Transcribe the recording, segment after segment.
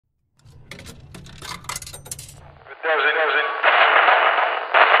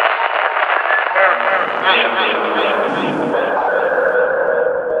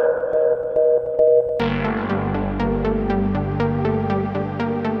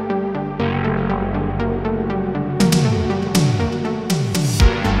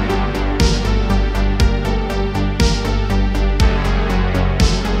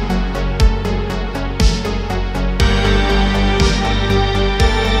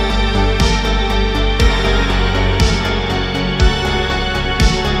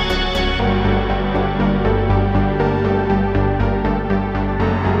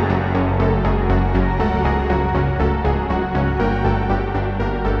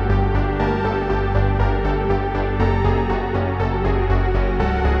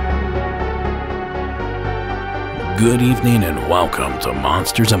Good evening and welcome to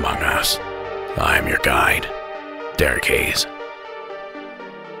Monsters Among Us. I'm your guide, Derek Hayes.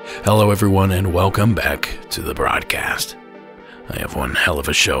 Hello everyone and welcome back to the broadcast. I have one hell of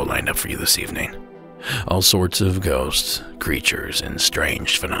a show lined up for you this evening. All sorts of ghosts, creatures, and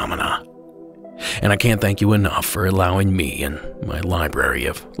strange phenomena. And I can't thank you enough for allowing me and my library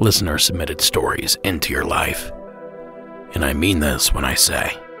of listener-submitted stories into your life. And I mean this when I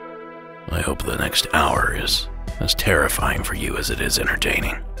say, I hope the next hour is as terrifying for you as it is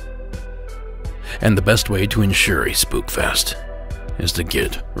entertaining. And the best way to ensure a spookfest is to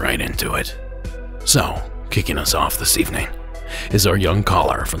get right into it. So, kicking us off this evening is our young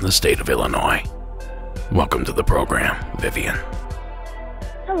caller from the state of Illinois. Welcome to the program, Vivian.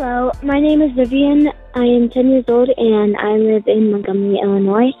 Hello, my name is Vivian. I am 10 years old and I live in Montgomery,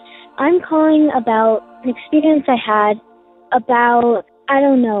 Illinois. I'm calling about an experience I had about,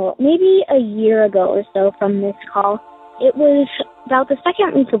 maybe a year ago or so from this call. It was about the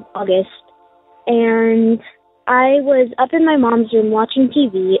second week of August, and I was up in my mom's room watching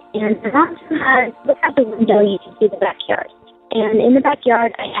TV, and my mom's room had, look out the window, you can see the backyard. And in the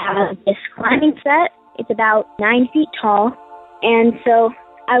backyard, I have this climbing set. It's about 9 feet tall, and so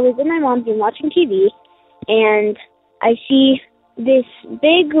I was in my mom's room watching TV, and I see this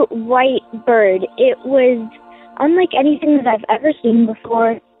big white bird. It was unlike anything that I've ever seen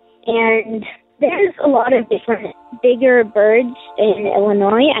before, and there's a lot of different bigger birds in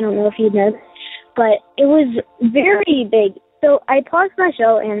Illinois. I don't know if you know, but it was very big. So I paused my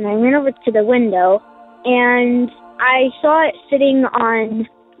show and I went over to the window, and I saw it sitting on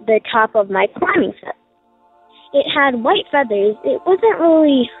the top of my climbing set. It had white feathers. It wasn't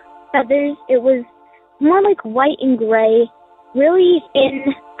really feathers. It was more like white and gray, really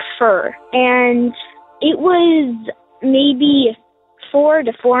thin fur, and it was maybe 4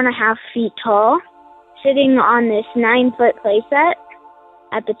 to 4.5 feet tall, sitting on this 9-foot playset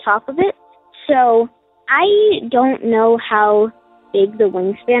at the top of it. So I don't know how big the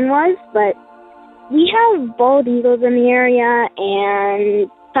wingspan was, but we have bald eagles in the area and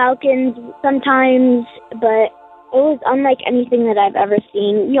falcons sometimes, but it was unlike anything that I've ever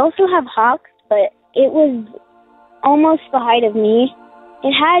seen. We also have hawks, but it was almost the height of me.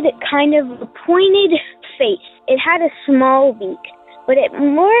 It had kind of a pointed face. It had a small beak, but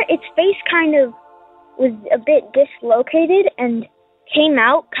its face kind of was a bit dislocated and came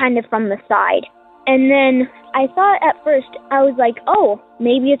out kind of from the side. And then I thought at first, I was like, oh,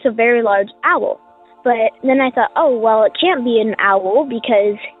 maybe it's a very large owl. But then I thought, oh, well, it can't be an owl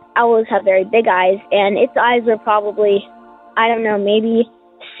because owls have very big eyes, and its eyes were probably, maybe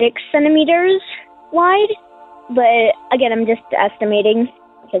 6 centimeters wide. But again, I'm just estimating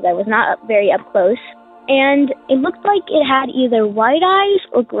because I was not very up close. And it looked like it had either white eyes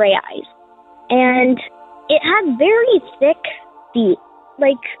or gray eyes. And it had very thick feet.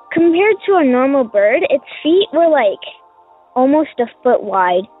 Like, compared to a normal bird, its feet were like almost a foot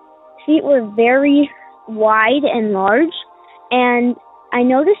wide. Feet were very wide and large. And I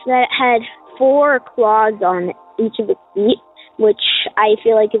noticed that it had 4 claws on each of its feet, which I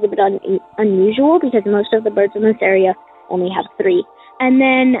feel like is a bit unusual because most of the birds in this area only have 3. And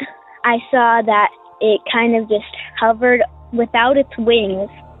then I saw that it kind of just hovered without its wings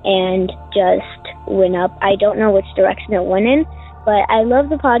and just went up. I don't know which direction it went in, but I love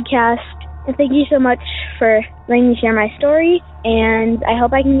the podcast. And thank you so much for letting me share my story, and I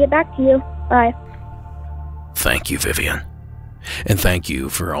hope I can get back to you. Bye. Thank you, Vivian. And thank you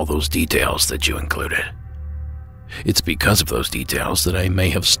for all those details that you included. It's because of those details that I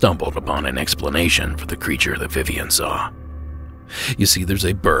may have stumbled upon an explanation for the creature that Vivian saw. You see, there's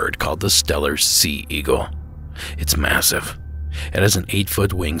a bird called the Stellar Sea Eagle. It's massive. It has an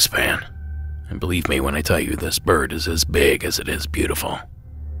 8-foot wingspan. And believe me when I tell you, this bird is as big as it is beautiful.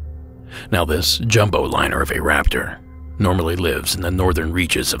 Now, this jumbo liner of a raptor normally lives in the northern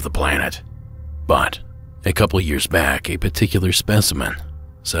reaches of the planet. But A couple years back, a particular specimen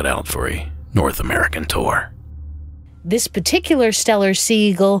set out for a North American tour. This particular stellar sea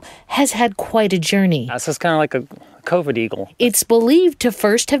eagle has had quite a journey. This is kind of like a COVID eagle. It's believed to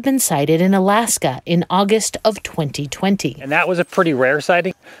first have been sighted in Alaska in August of 2020. And that was a pretty rare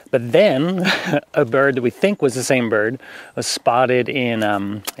sighting. But then a bird that we think was the same bird was spotted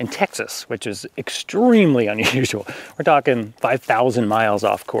in Texas, which is extremely unusual. We're talking 5,000 miles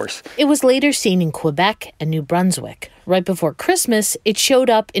off course. It was later seen in Quebec and New Brunswick. Right before Christmas, it showed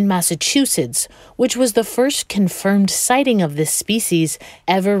up in Massachusetts, which was the first confirmed sighting of this species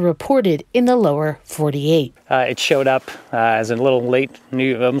ever reported in the lower 48. It showed up as a little late,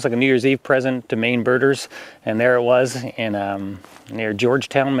 almost like a New Year's Eve present to Maine birders, and there it was in near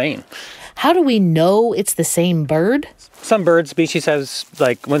Georgetown, Maine. How do we know it's the same bird? Some bird species has,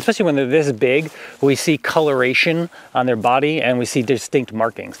 especially when they're this big, we see coloration on their body and we see distinct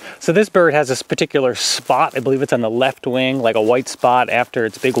markings. So this bird has this particular spot, I believe it's on the left wing, like a white spot after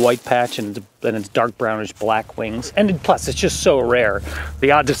its big white patch and its dark brownish black wings. And plus, it's just so rare.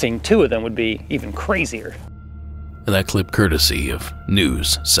 The odds of seeing two of them would be even crazier. That clip courtesy of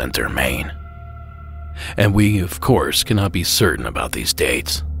News Center, Maine. And we, of course, cannot be certain about these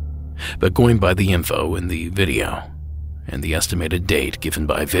dates. But going by the info in the video, and the estimated date given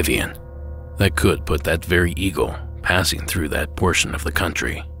by Vivian, that could put that very eagle passing through that portion of the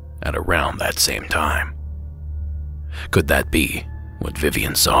country at around that same time. Could that be what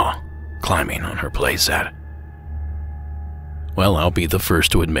Vivian saw climbing on her playset? Well, I'll be the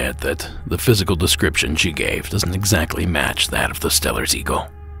first to admit that the physical description she gave doesn't exactly match that of the Stellar's eagle.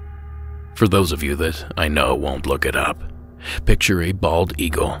 For those of you that I know won't look it up, picture a bald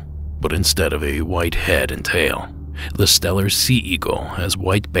eagle, but instead of a white head and tail, the stellar sea eagle has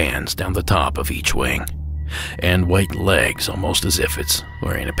white bands down the top of each wing, and white legs almost as if it's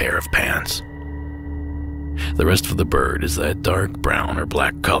wearing a pair of pants. The rest of the bird is that dark brown or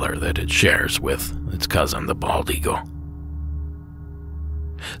black color that it shares with its cousin, the bald eagle.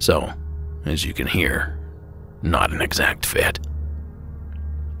 So, as you can hear, not an exact fit.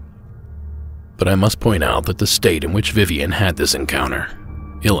 But I must point out that the state in which Vivian had this encounter,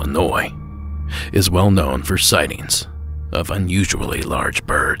 Illinois, is well known for sightings of unusually large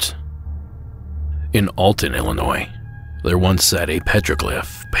birds. In Alton, Illinois, there once sat a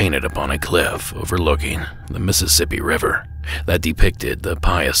petroglyph painted upon a cliff overlooking the Mississippi River that depicted the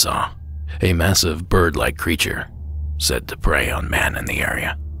piesaw, a massive bird-like creature said to prey on men in the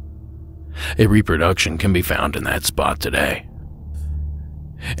area. A reproduction can be found in that spot today.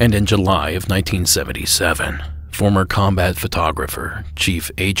 And in July of 1977, former combat photographer Chief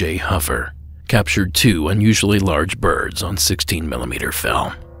A.J. Huffer captured two unusually large birds on 16mm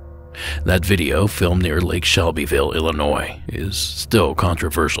film. That video, filmed near Lake Shelbyville, Illinois, is still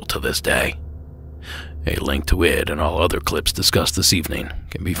controversial to this day. A link to it and all other clips discussed this evening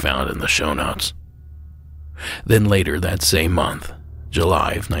can be found in the show notes. Then later that same month,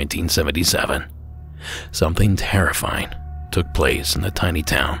 July of 1977, something terrifying took place in the tiny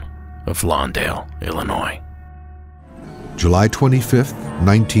town of Lawndale, Illinois. July 25th,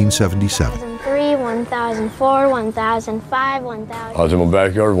 1977. 1003, 1004, 1005, 1000. I was in my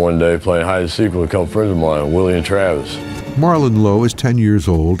backyard one day playing hide and seek with a couple friends of mine, Willie and Travis. Marlon Lowe is 10 years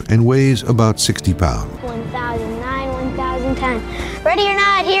old and weighs about 60 pounds. 1009, 1010. Ready or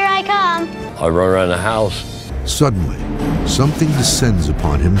not, here I come. I run around the house. Suddenly, something descends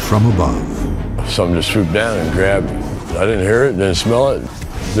upon him from above. Something just swooped down and grabbed me. I didn't hear it, didn't smell it,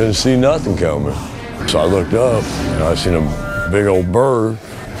 didn't see nothing coming. So I looked up and I seen a big old bird.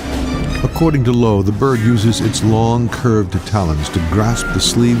 According to Lowe, the bird uses its long, curved talons to grasp the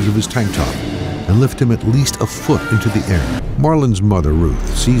sleeves of his tank top and lift him at least a foot into the air. Marlon's mother,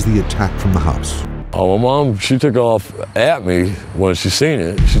 Ruth, sees the attack from the house. Oh, my mom, she took off at me when she seen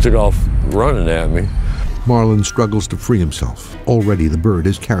it. She took off running at me. Marlon struggles to free himself. Already, the bird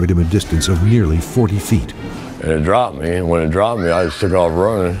has carried him a distance of nearly 40 feet. And it dropped me, and when it dropped me, I just took off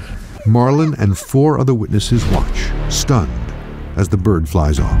running. Marlon and 4 other witnesses watch, stunned, as the bird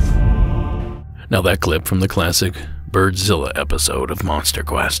flies off. Now that clip from the classic Birdzilla episode of Monster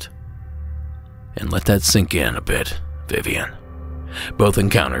Quest. And let that sink in a bit, Vivian. Both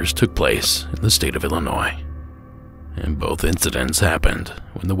encounters took place in the state of Illinois. And both incidents happened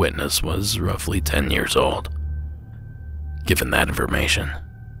when the witness was roughly 10 years old. Given that information,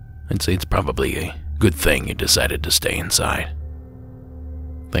 I'd say it's probably a good thing you decided to stay inside.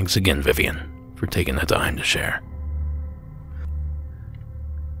 Thanks again, Vivian, for taking the time to share.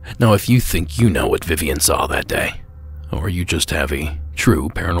 Now, if you think you know what Vivian saw that day, or you just have a true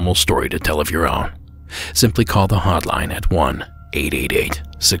paranormal story to tell of your own, simply call the hotline at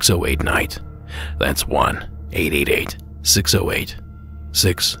 1-888-608-NIGHT That's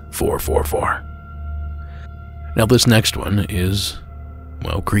 1-888-608-6444. Now this next one is,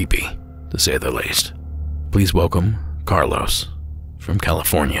 well, creepy, to say the least. Please welcome Carlos from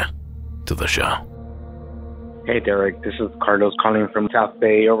California to the show. Hey Derek, this is Carlos calling from South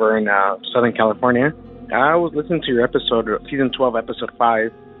Bay over in Southern California. I was listening to your episode, season 12, episode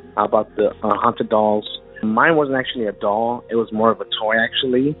 5, about the haunted dolls. Mine wasn't actually a doll, it was more of a toy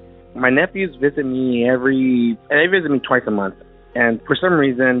actually. My nephews visit me they visit me twice a month. And for some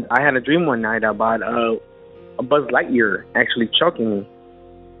reason, I had a dream one night about a Buzz Lightyear actually choking me.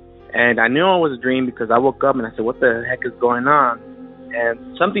 And I knew it was a dream because I woke up and I said, what the heck is going on?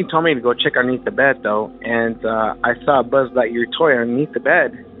 And something told me to go check underneath the bed, though. And I saw a Buzz Lightyear toy underneath the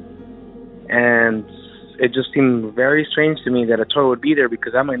bed. And it just seemed very strange to me that a toy would be there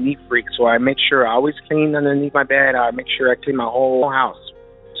because I'm a neat freak. So I make sure I always clean underneath my bed. I make sure I clean my whole house.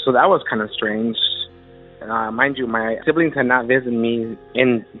 So that was kind of strange. Mind you, my siblings had not visited me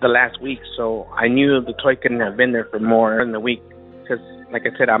in the last week, so I knew the toy couldn't have been there for more than a week. Because, like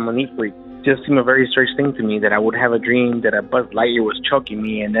I said, I'm a neat freak. It just seemed a very strange thing to me that I would have a dream that a Buzz Lightyear was choking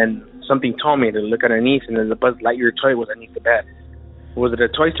me, and then something told me to look underneath, and then the Buzz Lightyear toy was underneath the bed. Was it a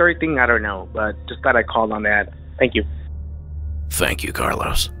Toy Story thing? I don't know, but just thought I called on that. Thank you. Thank you,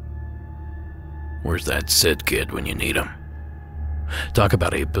 Carlos. Where's that Sid kid when you need him? Talk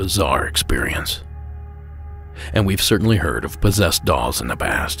about a bizarre experience. And we've certainly heard of possessed dolls in the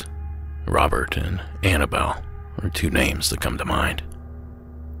past. Robert and Annabelle are two names that come to mind.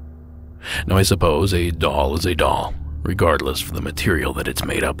 Now I suppose a doll is a doll, regardless of the material that it's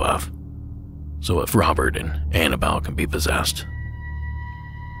made up of. So if Robert and Annabelle can be possessed,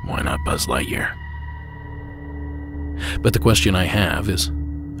 why not Buzz Lightyear? But the question I have is,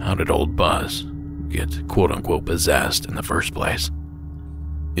 how did old Buzz get quote-unquote possessed in the first place?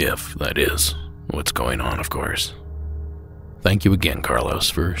 If that is what's going on, of course. Thank you again, Carlos,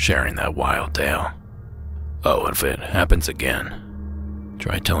 for sharing that wild tale. Oh, and if it happens again,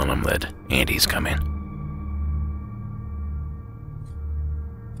 try telling them that Andy's coming.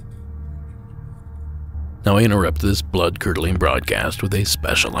 Now I interrupt this blood-curdling broadcast with a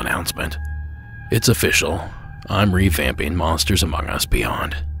special announcement. It's official. I'm revamping Monsters Among Us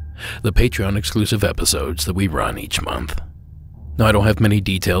Beyond, the Patreon-exclusive episodes that we run each month. Now, I don't have many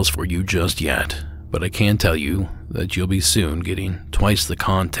details for you just yet, but I can tell you that you'll be soon getting twice the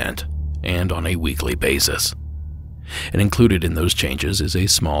content and on a weekly basis. And included in those changes is a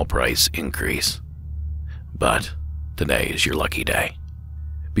small price increase. But today is your lucky day,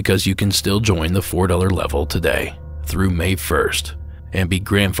 because you can still join the $4 level today through May 1st and be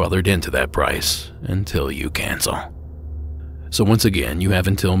grandfathered into that price until you cancel. So once again, you have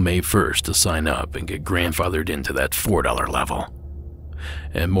until May 1st to sign up and get grandfathered into that $4 level.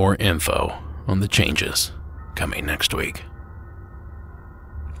 And more info on the changes coming next week.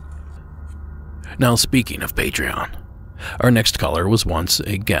 Now, speaking of Patreon, our next caller was once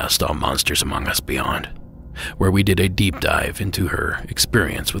a guest on Monsters Among Us Beyond, where we did a deep dive into her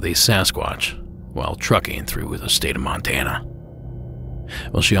experience with a sasquatch while trucking through the state of Montana.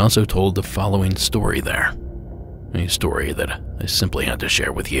 Well, she also told the following story there, a story that I simply had to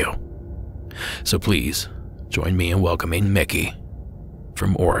share with you. So please, join me in welcoming Mickey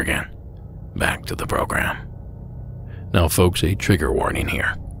from Oregon back to the program. Now folks, a trigger warning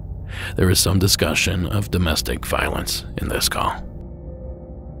here. There is some discussion of domestic violence in this call.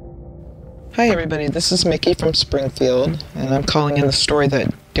 Hi everybody, this is Mickey from Springfield, and I'm calling in the story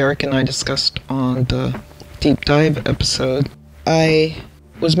that Derek and I discussed on the deep dive episode. I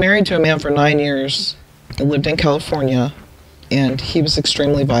was married to a man for 9 years and lived in California, and he was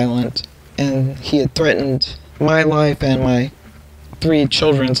extremely violent, and he had threatened my life and my 3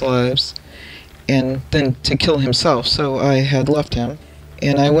 children's lives, and then to kill himself, so I had left him,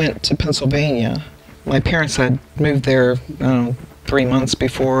 and I went to Pennsylvania. My parents had moved there, 3 months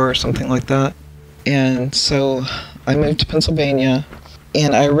before or something like that, and so I moved to Pennsylvania,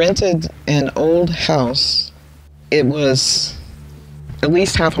 and I rented an old house. It was at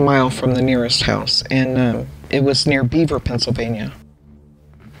least half a mile from the nearest house, and it was near Beaver, Pennsylvania.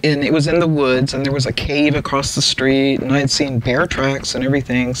 And it was in the woods, and there was a cave across the street, and I'd seen bear tracks and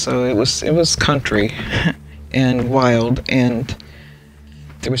everything, so it was country and wild, and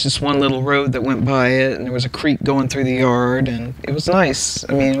there was just one little road that went by it, and there was a creek going through the yard, and it was nice.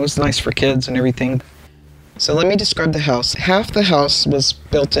 I mean, it was nice for kids and everything. So let me describe the house. Half the house was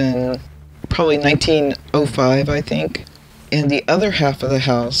built in probably 1905, I think, and the other half of the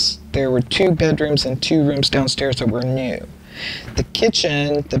house, there were 2 bedrooms and 2 rooms downstairs that were new. The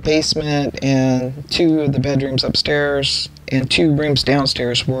kitchen, the basement, and 2 of the bedrooms upstairs and 2 rooms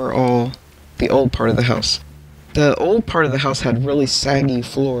downstairs were all the old part of the house. The old part of the house had really saggy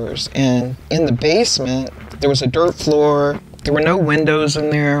floors, and in the basement, there was a dirt floor. There were no windows in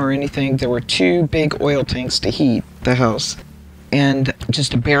there or anything. There were 2 big oil tanks to heat the house, and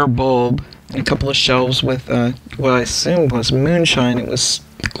just a bare bulb, and a couple of shelves with what I assumed was moonshine. It was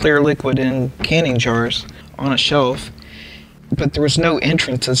clear liquid in canning jars on a shelf, but there was no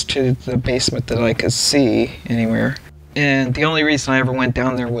entrances to the basement that I could see anywhere. And the only reason I ever went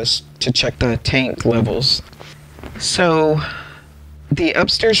down there was to check the tank levels. So the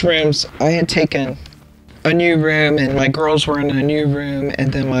upstairs rooms, I had taken a new room, and my girls were in a new room,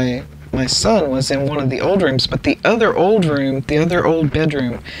 and then my son was in one of the old rooms. But the other old room, the other old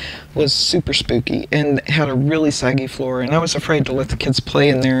bedroom, was super spooky and had a really saggy floor, and I was afraid to let the kids play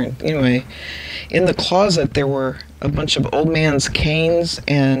in there. And anyway, in the closet there were a bunch of old man's canes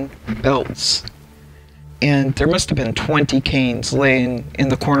and belts, and there must have been 20 canes laying in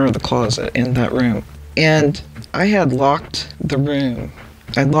the corner of the closet in that room. And I had locked the room.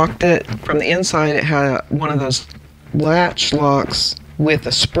 I locked it from the inside. It had one of those latch locks with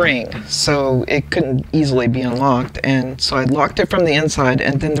a spring, so it couldn't easily be unlocked. And so I locked it from the inside,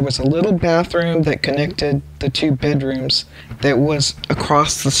 and then there was a little bathroom that connected the 2 bedrooms that was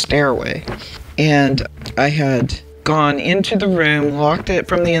across the stairway. And I had gone into the room, locked it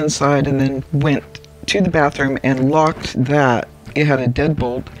from the inside, and then went to the bathroom and locked that. It had a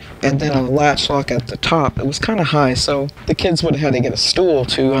deadbolt and then a latch lock at the top. It was kind of high, so the kids would have had to get a stool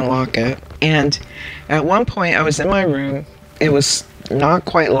to unlock it. And at one point I was in my room. It was not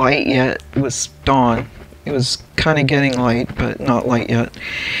quite light yet. It was dawn. It was kind of getting light, but not light yet.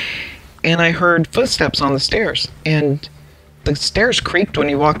 And I heard footsteps on the stairs, and the stairs creaked when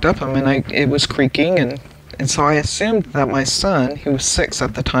you walked up them, and it was creaking, and so I assumed that my son, who was 6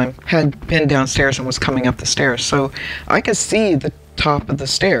 at the time, had been downstairs and was coming up the stairs. So I could see the top of the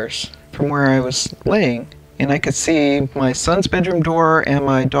stairs from where I was laying, and I could see my son's bedroom door and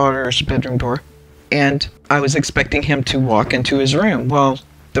my daughter's bedroom door. And I was expecting him to walk into his room. Well,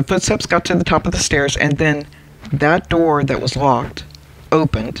 the footsteps got to the top of the stairs, and then that door that was locked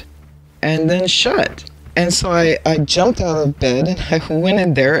opened and then shut. And so I jumped out of bed and I went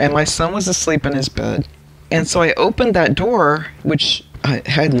in there, and my son was asleep in his bed. And so I opened that door, which I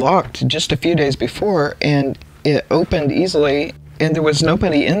had locked just a few days before, and it opened easily, and there was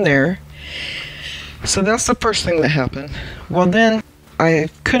nobody in there. So that's the first thing that happened. Well, then I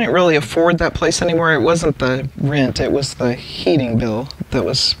couldn't really afford that place anymore. It wasn't the rent, it was the heating bill that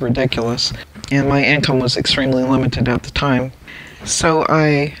was ridiculous. And my income was extremely limited at the time. So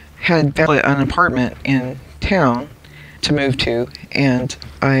I had found an apartment in town to move to, and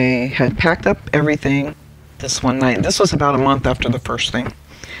I had packed up everything this one night. This was about a month after the first thing.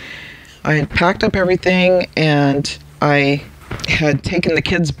 I had packed up everything, and I had taken the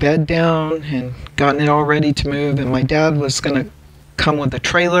kids' bed down and gotten it all ready to move, and my dad was going to come with a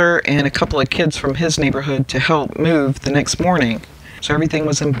trailer and a couple of kids from his neighborhood to help move the next morning. So everything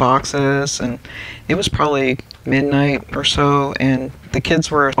was in boxes, and it was probably midnight or so, and the kids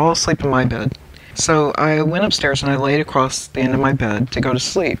were all asleep in my bed. So I went upstairs and I laid across the end of my bed to go to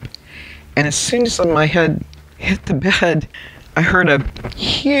sleep. And as soon as my head hit the bed, I heard a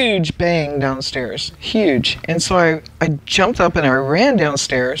huge bang downstairs, huge. And so I jumped up and I ran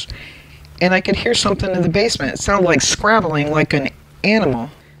downstairs, and I could hear something in the basement. It sounded like scrabbling, like an animal.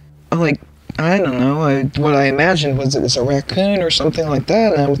 I don't know, what I imagined was it was a raccoon or something like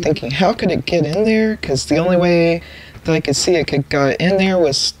that, and I was thinking, how could it get in there? Because the only way that I could see it could get in there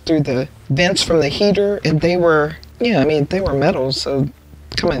was through the vents from the heater, and they were metal, so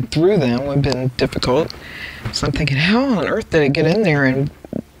coming through them would have been difficult. So I'm thinking, how on earth did it get in there, and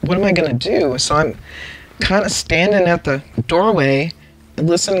what am I going to do? So I'm kind of standing at the doorway and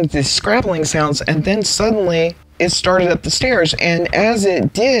listening to these scrabbling sounds, and then suddenly it started up the stairs, and as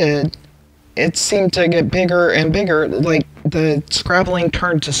it did, it seemed to get bigger and bigger, like the scrabbling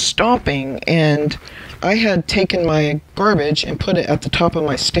turned to stomping, and I had taken my garbage and put it at the top of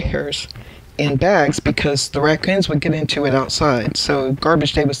my stairs in bags because the raccoons would get into it outside. So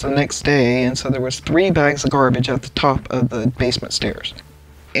garbage day was the next day, and so there was 3 bags of garbage at the top of the basement stairs.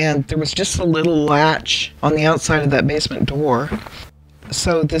 And there was just a little latch on the outside of that basement door.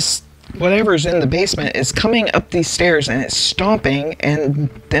 So this whatever's in the basement is coming up these stairs, and it's stomping, and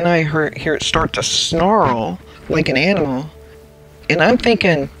then I hear it start to snarl like an animal. And I'm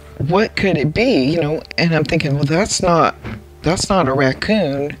thinking, what could it be? And I'm thinking, well, that's not a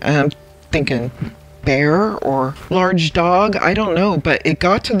raccoon. And I'm thinking, bear or large dog, I don't know, but it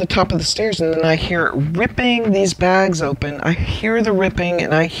got to the top of the stairs, and then I hear it ripping these bags open. I hear the ripping,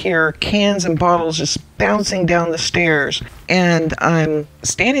 and I hear cans and bottles just bouncing down the stairs, and I'm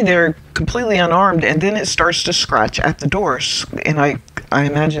standing there completely unarmed, and then it starts to scratch at the doors, and I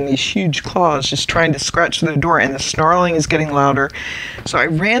imagine these huge claws just trying to scratch through the door, and the snarling is getting louder. So I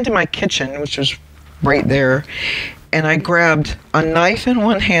ran to my kitchen, which was right there, and I grabbed a knife in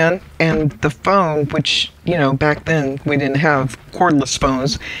one hand and the phone, which, you know, back then we didn't have cordless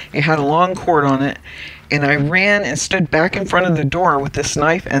phones. It had a long cord on it. And I ran and stood back in front of the door with this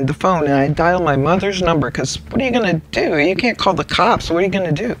knife and the phone, and I dialed my mother's number, because what are you going to do? You can't call the cops. What are you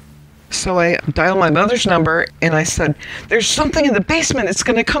going to do? So I dialed my mother's number, and I said, "There's something in the basement. It's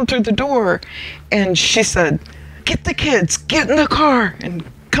going to come through the door." And she said, "Get the kids, get in the car, and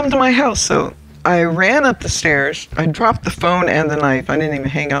come to my house." So I ran up the stairs. I dropped the phone and the knife. I didn't even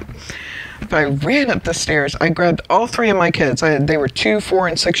hang up. I ran up the stairs. I grabbed all three of my kids. They were 2, 4,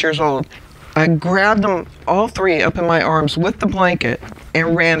 and 6 years old. I grabbed them all three up in my arms with the blanket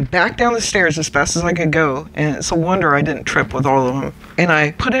and ran back down the stairs as fast as I could go. And it's a wonder I didn't trip with all of them. And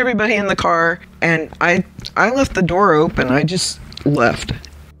I put everybody in the car, and I left the door open. I just left.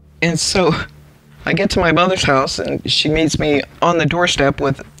 And so I get to my mother's house, and she meets me on the doorstep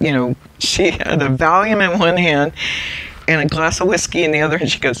with, you know, she had a Valium in one hand and a glass of whiskey in the other, and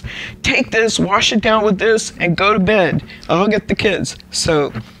she goes, "Take this, wash it down with this, and go to bed. I'll get the kids."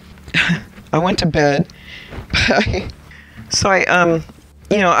 So I went to bed. I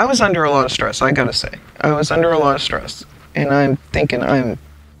was under a lot of stress, I gotta say. I was under a lot of stress, and I'm thinking I'm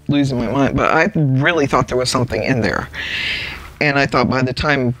losing my mind, but I really thought there was something in there. And I thought by the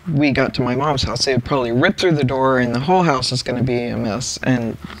time we got to my mom's house, they would probably rip through the door, and the whole house is going to be a mess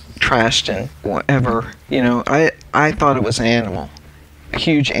and trashed and whatever. You know, I thought it was an animal, a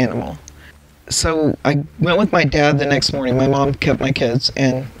huge animal. So I went with my dad the next morning. My mom kept my kids,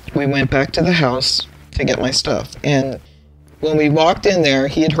 and we went back to the house to get my stuff. And when we walked in there,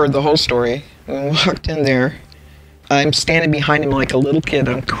 he had heard the whole story. When we walked in there, I'm standing behind him like a little kid.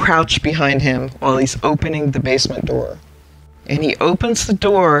 I'm crouched behind him while he's opening the basement door. And he opens the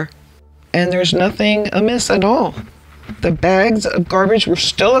door, and there's nothing amiss at all. The bags of garbage were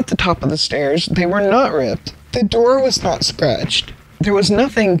still at the top of the stairs. They were not ripped. The door was not scratched. There was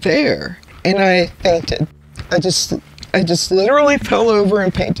nothing there. And I fainted. I just literally fell over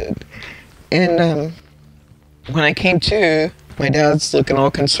and fainted. And when I came to, my dad's looking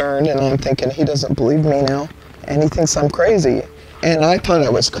all concerned, and I'm thinking he doesn't believe me now, and he thinks I'm crazy. And I thought I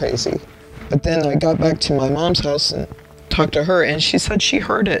was crazy. But then I got back to my mom's house and talked to her, and she said she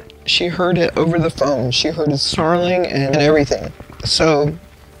heard it. She heard it over the phone. She heard it snarling and everything. So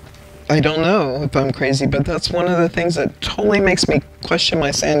I don't know if I'm crazy, but that's one of the things that totally makes me question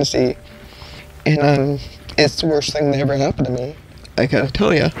my sanity. And it's the worst thing that ever happened to me, I gotta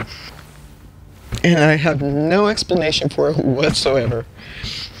tell you. And I have no explanation for it whatsoever.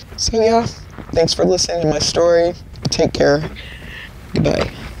 So yeah, thanks for listening to my story. Take care.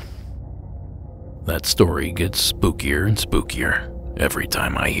 Goodbye. That story gets spookier and spookier every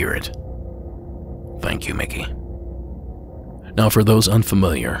time I hear it. Thank you, Mickey. Now, for those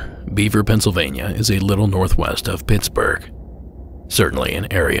unfamiliar, Beaver, Pennsylvania is a little northwest of Pittsburgh. Certainly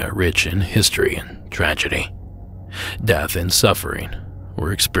an area rich in history and tragedy. Death and suffering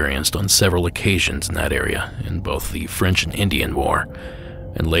were experienced on several occasions in that area in both the French and Indian War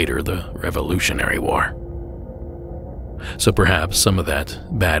and later the Revolutionary War. So perhaps some of that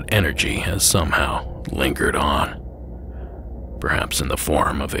bad energy has somehow lingered on. Perhaps in the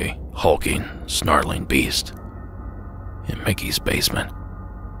form of a hulking, snarling beast in Mickey's basement.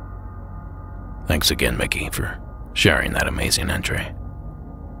 Thanks again, Mickey, for sharing that amazing entry.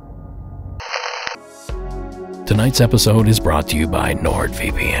 Tonight's episode is brought to you by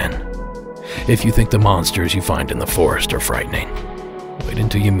NordVPN. If you think the monsters you find in the forest are frightening, wait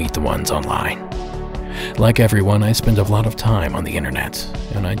until you meet the ones online. Like everyone, I spend a lot of time on the internet,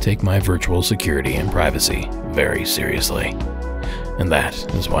 and I take my virtual security and privacy very seriously. And that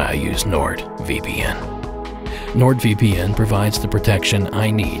is why I use NordVPN. NordVPN provides the protection I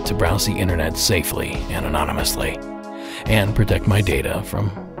need to browse the internet safely and anonymously, and protect my data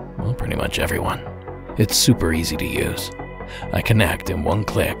from, well, pretty much everyone. It's super easy to use. I connect in one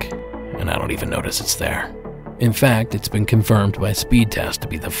click, and I don't even notice it's there. In fact, it's been confirmed by Speedtest to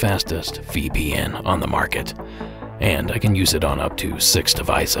be the fastest VPN on the market, and I can use it on up to 6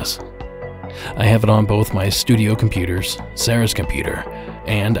 devices. I have it on both my studio computers, Sarah's computer,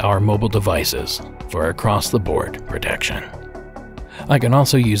 and our mobile devices for across-the-board protection. I can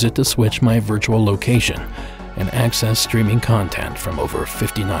also use it to switch my virtual location and access streaming content from over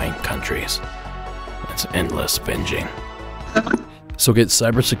 59 countries. That's endless binging. So get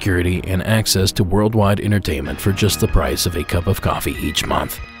cybersecurity and access to worldwide entertainment for just the price of a cup of coffee each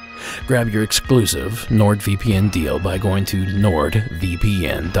month. Grab your exclusive NordVPN deal by going to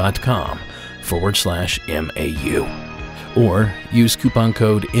nordvpn.com/MAU. Or use coupon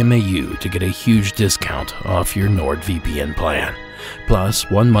code MAU to get a huge discount off your NordVPN plan, plus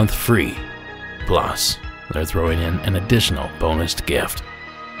 1 month free. Plus, they're throwing in an additional bonus gift.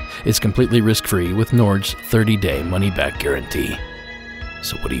 It's completely risk-free with Nord's 30-day money-back guarantee.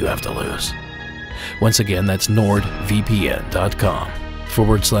 So what do you have to lose? Once again, that's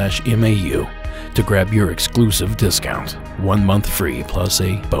nordvpn.com/MAU to grab your exclusive discount, 1 month free plus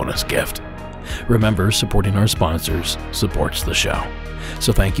a bonus gift. Remember, supporting our sponsors supports the show.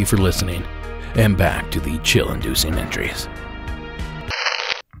 So thank you for listening, and back to the chill-inducing entries.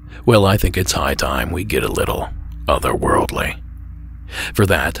 Well, I think it's high time we get a little otherworldly. For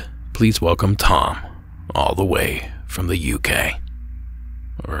that, please welcome Tom, all the way from the UK.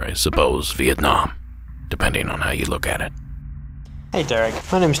 Or I suppose Vietnam, depending on how you look at it. Hey Derek,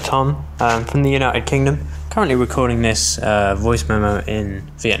 my name's Tom. I'm from the United Kingdom. Currently recording this voice memo in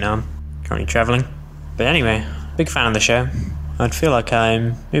Vietnam. Currently travelling. But anyway, big fan of the show. I'd feel like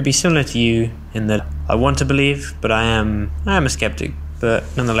I'm maybe similar to you in that I want to believe, but I am a skeptic. But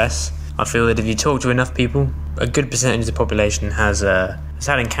nonetheless, I feel that if you talk to enough people, a good percentage of the population has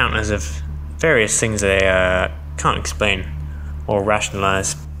had encounters of various things they can't explain or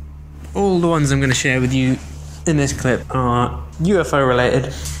rationalise. All the ones I'm going to share with you in this clip are UFO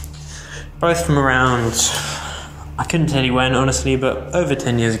related, both from around, I couldn't tell you when honestly, but over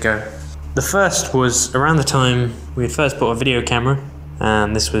 10 years ago. The first was around the time we had first bought a video camera,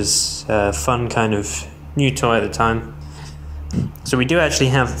 and this was a fun kind of new toy at the time. So we do actually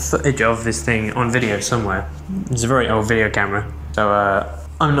have footage of this thing on video somewhere. It's a very old video camera, so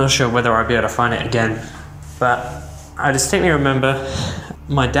I'm not sure whether I'll be able to find it again. But I distinctly remember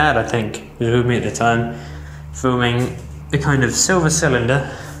my dad, I think, was with me at the time, filming a kind of silver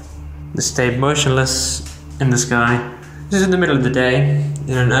cylinder that stayed motionless in the sky, just in the middle of the day,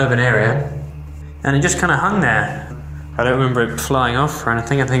 in an urban area, and it just kind of hung there. I don't remember it flying off or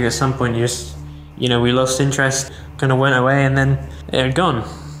anything. I think at some point we lost interest, kind of went away, and then it had gone.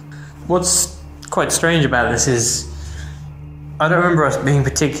 What's quite strange about this is I don't remember us being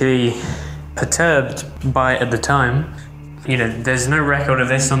particularly perturbed by it at the time. There's no record of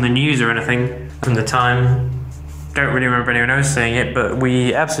this on the news or anything from the time. Don't really remember anyone else saying it, but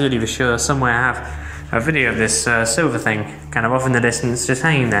we absolutely for sure somewhere have a video of this silver thing kind of off in the distance, just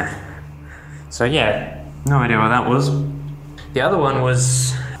hanging there. So yeah, no idea what that was. The other one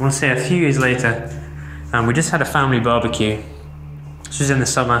was, I want to say a few years later, and we just had a family barbecue. This was in the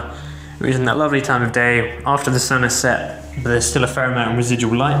summer. It was in that lovely time of day after the sun has set, but there's still a fair amount of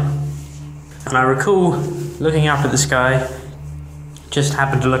residual light. And I recall looking up at the sky, just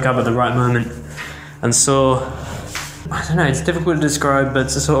happened to look up at the right moment, and saw, I don't know, it's difficult to describe, but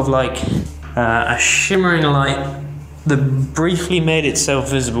it's a sort of like a shimmering light that briefly made itself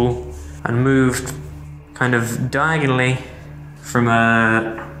visible and moved kind of diagonally from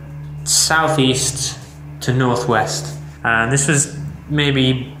southeast to northwest. And this was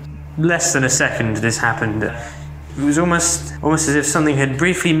maybe less than a second this happened. It was almost as if something had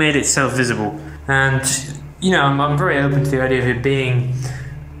briefly made itself visible. And, I'm very open to the idea of it being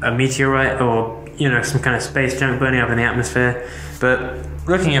a meteorite or, some kind of space junk burning up in the atmosphere. But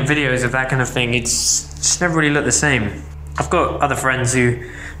looking at videos of that kind of thing, it's just never really looked the same. I've got other friends who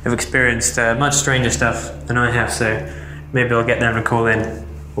have experienced much stranger stuff than I have, so maybe I'll get them to call in,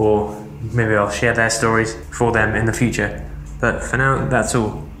 or maybe I'll share their stories for them in the future. But for now, that's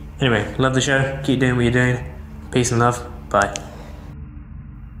all. Anyway, love the show. Keep doing what you're doing. Peace and love. Bye.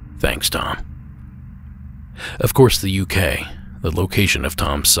 Thanks, Tom. Of course, the UK, the location of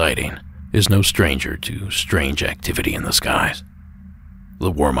Tom's sighting, is no stranger to strange activity in the skies.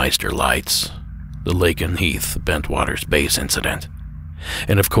 The Warmeister lights, the Lake and Heath Bentwaters Base incident,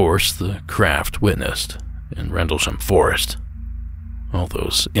 and of course the craft witnessed in Rendlesham Forest. All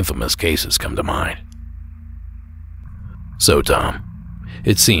those infamous cases come to mind. So, Tom,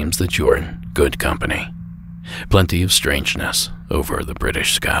 it seems that you're in good company. Plenty of strangeness over the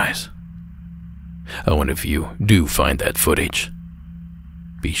British skies. Oh, and if you do find that footage,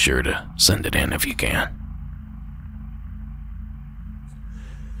 be sure to send it in if you can.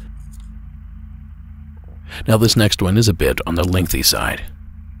 Now, this next one is a bit on the lengthy side,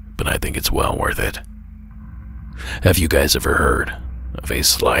 but I think it's well worth it. Have you guys ever heard of a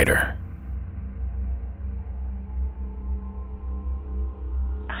slider?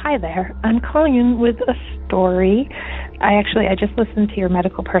 Hi there. I'm calling in with a story. I just listened to your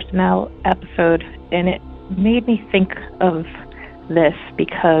medical personnel episode, and it made me think of this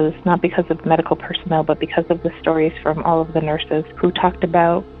not because of medical personnel, but because of the stories from all of the nurses who talked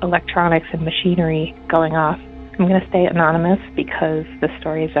about electronics and machinery going off. I'm going to stay anonymous because the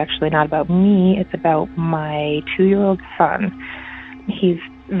story is actually not about me. It's about my 2-year-old son. He's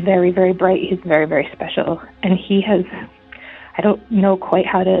very, very bright. He's very, very special. And he has, I don't know quite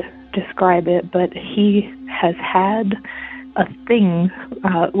how to describe it, but he has had a thing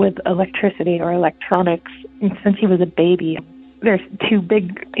with electricity or electronics since he was a baby. There's 2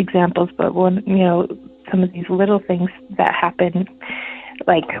 big examples, but one, some of these little things that happen.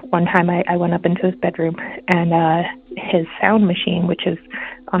 Like one time I went up into his bedroom and his sound machine, which is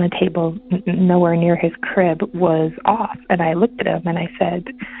on a table nowhere near his crib, was off. And I looked at him and I said,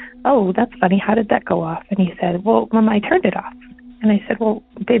 "Oh, that's funny. How did that go off?" And he said, "Well, Mom, I turned it off." And I said, "Well,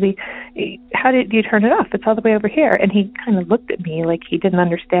 baby, how did you turn it off? It's all the way over here." And he kind of looked at me like he didn't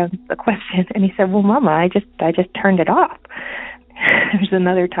understand the question. And he said, "Well, Mama, I just turned it off." There's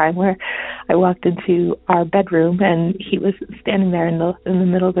another time where I walked into our bedroom and he was standing there in the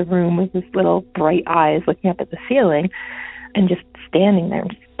middle of the room with his little bright eyes looking up at the ceiling and just standing there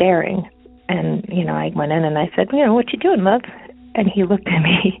and staring. And, I went in and I said, "What you doing, love?" And he looked at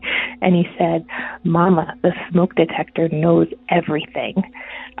me and he said, "Mama, the smoke detector knows everything,"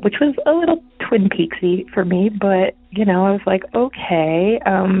 which was a little Twin Peaksy for me, but, I was like, okay.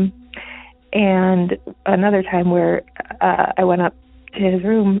 And another time where I went up to his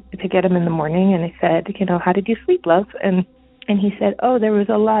room to get him in the morning, and I said, "How did you sleep, love?" And he said, "Oh, there was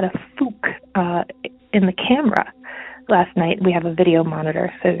a lot of spook in the camera last night." We have a video monitor,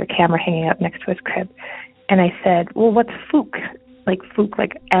 so there's a camera hanging up next to his crib. And I said, "Well, what's spook?" Like spook,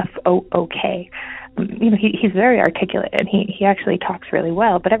 like F-O-O-K. He's very articulate, and he actually talks really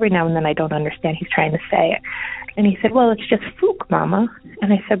well, but every now and then I don't understand he's trying to say it. And he said, "Well, it's just spook, Mama."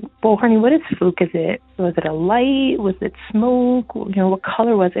 And I said, "Well, honey, what is spook? Was it a light? Was it smoke? What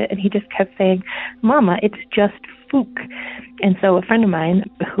color was it?" And he just kept saying, "Mama, it's just spook." And so a friend of mine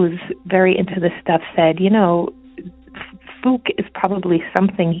who's very into this stuff said, spook is probably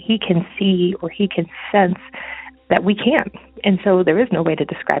something he can see or he can sense that we can't. And so there is no way to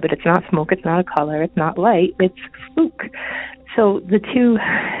describe it. It's not smoke, it's not a color, it's not light, it's spook. So the 2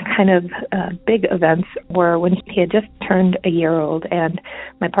 kind of big events were when he had just turned a year old, and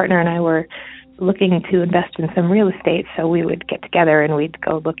my partner and I were looking to invest in some real estate, so we would get together and we'd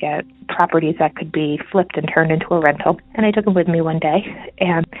go look at properties that could be flipped and turned into a rental. And I took him with me one day,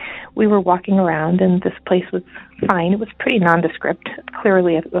 and we were walking around, and this place was fine. It was pretty nondescript.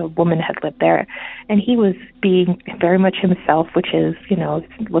 Clearly a woman had lived there, and he was being very much himself, which is,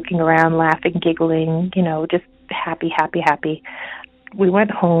 looking around, laughing, giggling, just happy. We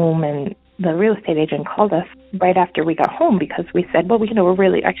went home, and the real estate agent called us right after we got home because we said, well, we're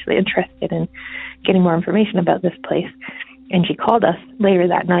really actually interested in getting more information about this place. And she called us later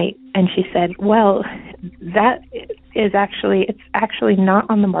that night, and she said, well, it's actually not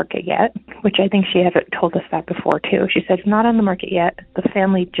on the market yet, which I think she had told us that before too. She said, it's not on the market yet. The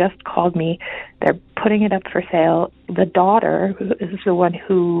family just called me. They're putting it up for sale. The daughter is the one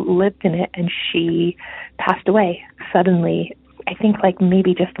who lived in it, and she passed away suddenly, I think like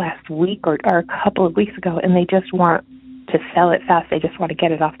maybe just last week or a couple of weeks ago, and they just want to sell it fast. They just want to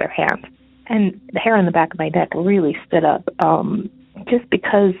get it off their hands. And the hair on the back of my neck really stood up, just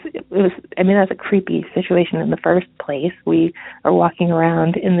because it was, that's a creepy situation in the first place. We are walking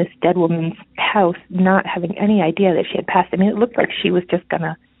around in this dead woman's house, not having any idea that she had passed. It looked like she was just going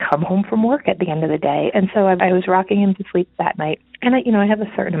to come home from work at the end of the day. And so I was rocking him to sleep that night. And I have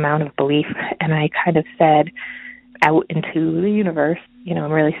a certain amount of belief, and I kind of said out into the universe,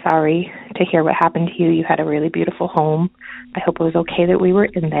 I'm really sorry to hear what happened to you. You had a really beautiful home. I hope it was okay that we were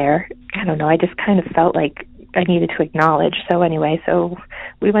in there. I don't know. I just kind of felt like I needed to acknowledge. So anyway, so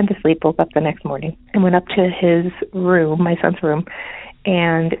we went to sleep, woke up the next morning, and went up to his room, my son's room,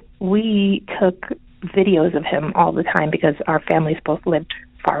 and we took videos of him all the time because our families both lived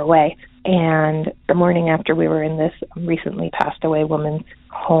far away. And the morning after we were in this recently passed away woman's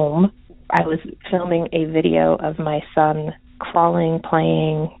home, I was filming a video of my son crawling,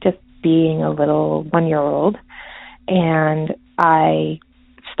 playing, just being a little 1-year-old. And I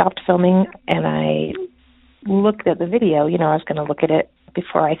stopped filming and I looked at the video. I was going to look at it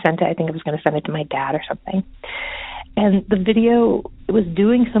before I sent it. I think I was going to send it to my dad or something. And the video was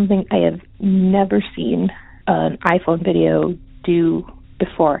doing something I have never seen an iPhone video do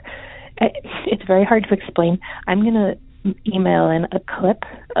before. It's very hard to explain. I'm going to email in a clip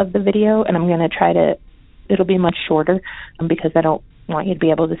of the video, and I'm going to it'll be much shorter because I don't want you to be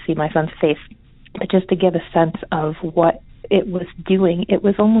able to see my son's face. But just to get a sense of what it was doing, it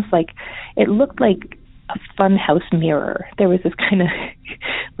was almost like, it looked like a funhouse mirror. There was this kind of,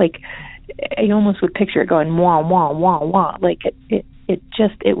 like, I almost would picture it going wah, wah, wah, wah. Like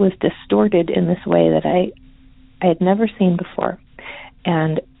it was distorted in this way that I had never seen before.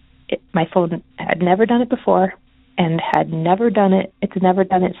 And my phone had never done it before and had never done it. It's never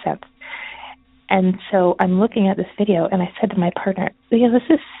done it since. And so I'm looking at this video, and I said to my partner, yeah, this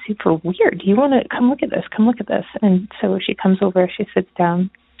is super weird. Do you want to come look at this? Come look at this. And so she comes over, she sits down,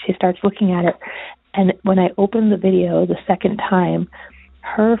 she starts looking at it. And when I opened the video the second time,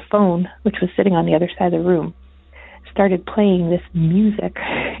 her phone, which was sitting on the other side of the room, started playing this music.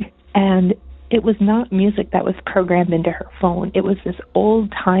 And it was not music that was programmed into her phone. It was this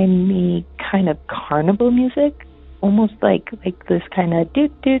old-timey kind of carnival music, almost like this kind of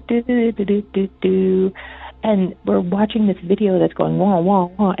do-do-do-do-do-do-do. And we're watching this video that's going wah, wah,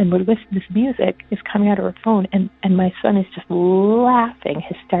 wah, and this music is coming out of her phone, and my son is just laughing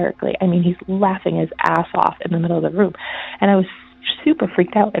hysterically. I mean, he's laughing his ass off in the middle of the room. And I was super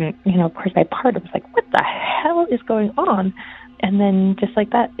freaked out, and, of course, my partner was like, what the hell is going on? And then just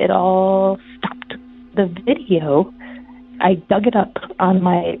like that, it all stopped. The video, I dug it up on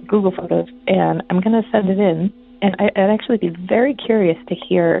my Google Photos, and I'm going to send it in. And I'd actually be very curious to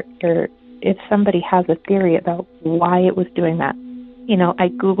hear if somebody has a theory about why it was doing that. I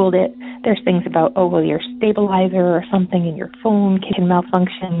Googled it. There's things about, your stabilizer or something in your phone can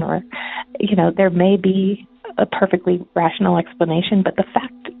malfunction, or, there may be a perfectly rational explanation. But the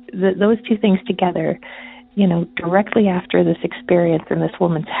fact that those two things together, directly after this experience in this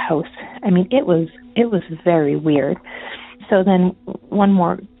woman's house, I mean, it was very weird. So then one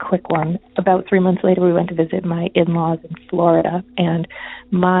more quick one. About 3 months later, we went to visit my in-laws in Florida, and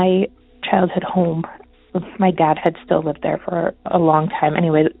my childhood home, my dad had still lived there for a long time.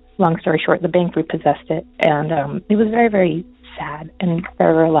 Anyway, long story short, the bank repossessed it, and it was very, very sad, and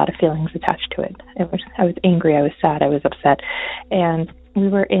there were a lot of feelings attached to it. I was angry, I was sad, I was upset, and we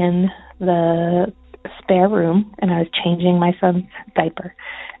were in the spare room, and I was changing my son's diaper,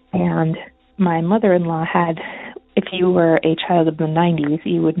 and my mother-in-law had, if you were a child of the 90s,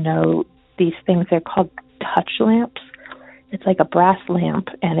 you would know these things. They're called touch lamps. It's like a brass lamp,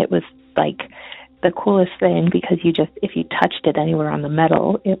 and it was like the coolest thing because if you touched it anywhere on the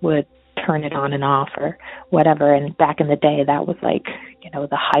metal, it would turn it on and off or whatever. And back in the day, that was like,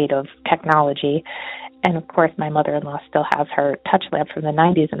 the height of technology. And of course, my mother-in-law still has her touch lamp from the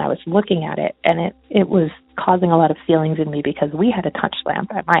 90s, and I was looking at it, and it was causing a lot of feelings in me because we had a touch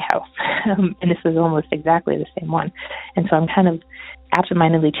lamp at my house, and this was almost exactly the same one. And so I'm kind of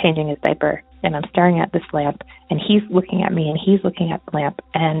absentmindedly changing his diaper, and I'm staring at this lamp, and he's looking at me, and he's looking at the lamp,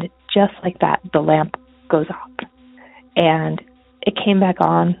 and just like that, the lamp goes off. And it came back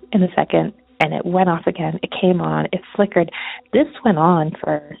on in a second, and it went off again. It came on, it flickered. This went on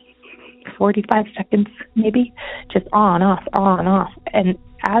for 45 seconds, maybe, just on, off, on, off. And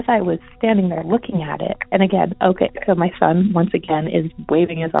as I was standing there looking at it, and again, okay, so my son, once again, is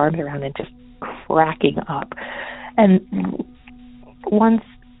waving his arms around and just cracking up. And once,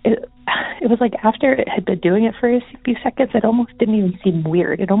 it was like after it had been doing it for a few seconds, it almost didn't even seem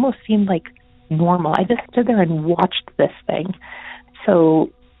weird. It almost seemed like normal. I just stood there and watched this thing.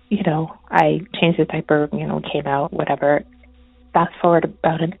 So, I changed his diaper, came out, whatever. Fast forward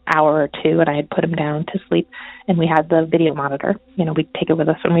about an hour or two, and I had put him down to sleep, and we had the video monitor. We take it with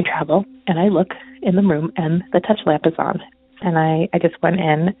us when we travel, and I look in the room, and the touch lamp is on. And I just went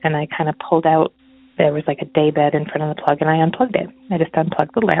in, and I kind of pulled out, there was like a day bed in front of the plug, and I unplugged it. I just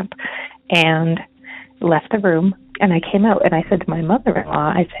unplugged the lamp and left the room, and I came out, and I said to my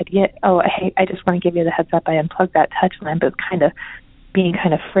mother-in-law, I said, hey, I just want to give you the heads up. I unplugged that touch lamp. It was kind of being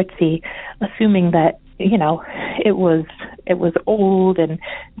kind of fritzy, assuming that, it was old and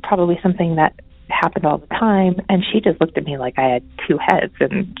probably something that happened all the time. And she just looked at me like I had two heads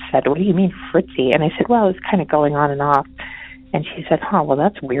and said, what do you mean fritzy? And I said, well, it was kind of going on and off. And she said, well,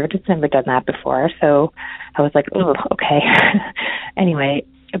 that's weird. It's never done that before. So I was like, oh, okay. Anyway,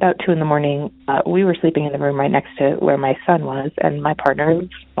 about 2 a.m, we were sleeping in the room right next to where my son was, and my partner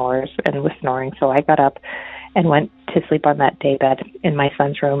snores and was snoring. So I got up and went to sleep on that day bed in my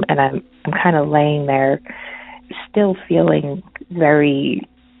son's room, and I'm kind of laying there, still feeling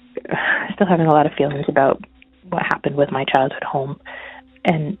still having a lot of feelings about what happened with my childhood home,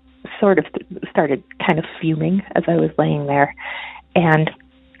 and sort of started kind of fuming as I was laying there. And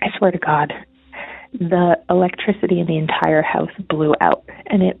I swear to God, the electricity in the entire house blew out,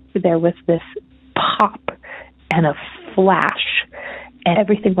 and there was this pop and a flash, and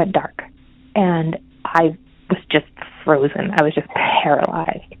everything went dark, and I was just frozen. I was just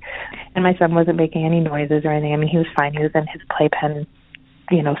paralyzed. And my son wasn't making any noises or anything. I mean, he was fine. He was in his playpen,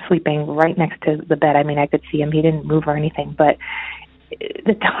 you know, sleeping right next to the bed. I mean, I could see him. He didn't move or anything, but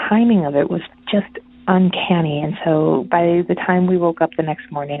the timing of it was just uncanny. And so by the time we woke up the next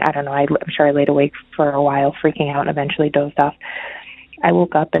morning, I don't know, I'm sure I laid awake for a while, freaking out, and eventually dozed off. I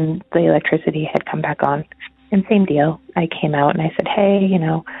woke up and the electricity had come back on. And same deal. I came out and I said, hey, you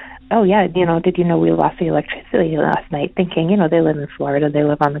know, oh yeah, you know, did you know we lost the electricity last night? Thinking, you know, they live in Florida, they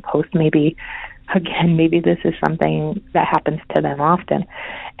live on the coast, maybe this is something that happens to them often.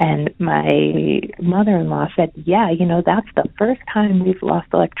 And my mother-in-law said, yeah, you know, that's the first time we've lost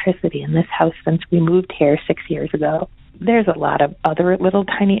electricity in this house since we moved here 6 years ago. There's a lot of other little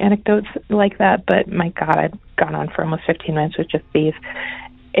tiny anecdotes like that, but my God, I've gone on for almost 15 minutes with just these.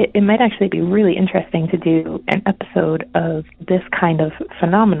 It might actually be really interesting to do an episode of this kind of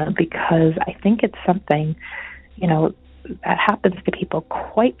phenomenon, because I think it's something, you know, that happens to people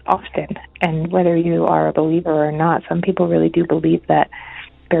quite often. And whether you are a believer or not, some people really do believe that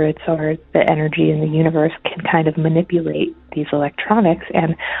spirits or the energy in the universe can kind of manipulate these electronics.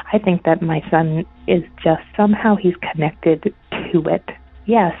 And I think that my son is just somehow he's connected to it.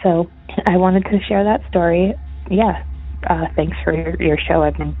 Yeah, so I wanted to share that story. Yeah. Thanks for your show.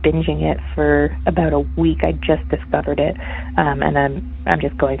 I've been binging it for about a week. I just discovered it, and I'm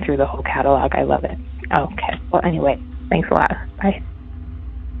just going through the whole catalog. I love it. Okay. Well, anyway, thanks a lot. Bye.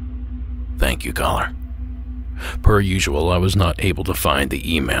 Thank you, caller. Per usual, I was not able to find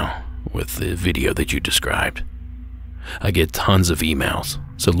the email with the video that you described. I get tons of emails,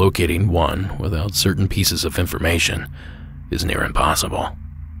 so locating one without certain pieces of information is near impossible.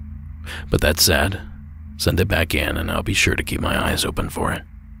 But that said, send it back in and I'll be sure to keep my eyes open for it.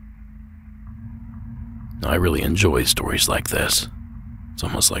 I really enjoy stories like this. It's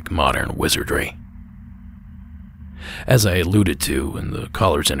almost like modern wizardry. As I alluded to in the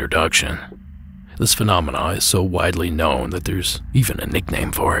caller's introduction, this phenomenon is so widely known that there's even a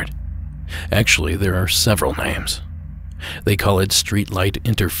nickname for it. Actually, there are several names. They call it streetlight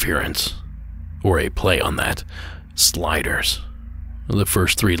interference, or a play on that, sliders, the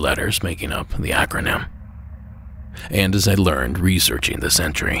first 3 letters making up the acronym. And as I learned researching this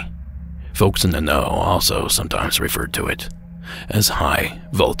entry, folks in the know also sometimes referred to it as high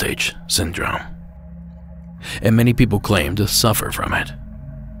voltage syndrome. And many people claim to suffer from it.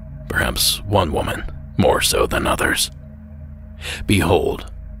 Perhaps one woman more so than others.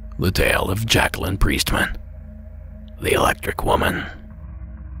 Behold the tale of Jacqueline Priestman, the Electric Woman.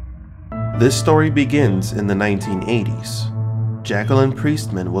 This story begins in the 1980s. Jacqueline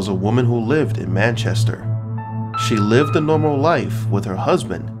Priestman was a woman who lived in Manchester. She lived a normal life with her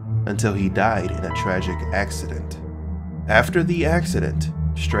husband until he died in a tragic accident. After the accident,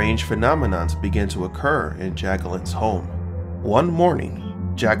 strange phenomena began to occur in Jacqueline's home. One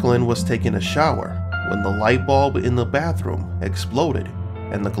morning, Jacqueline was taking a shower when the light bulb in the bathroom exploded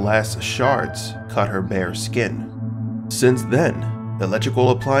and the glass shards cut her bare skin. Since then,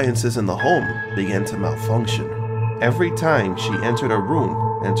 electrical appliances in the home began to malfunction. Every time she entered a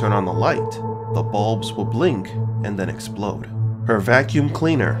room and turned on the light, the bulbs would blink and then explode. Her vacuum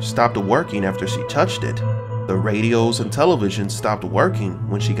cleaner stopped working after she touched it. The radios and televisions stopped working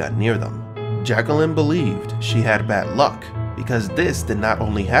when she got near them. Jacqueline believed she had bad luck because this did not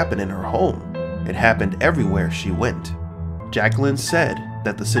only happen in her home, it happened everywhere she went. Jacqueline said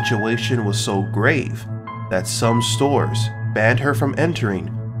that the situation was so grave that some stores banned her from entering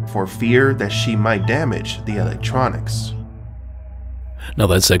for fear that she might damage the electronics. Now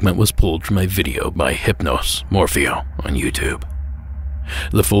that segment was pulled from a video by Hypnos Morpheo on YouTube.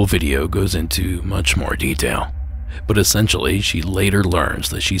 The full video goes into much more detail, but essentially she later learns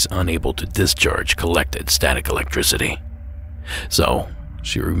that she's unable to discharge collected static electricity. So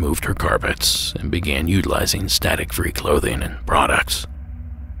she removed her carpets and began utilizing static-free clothing and products.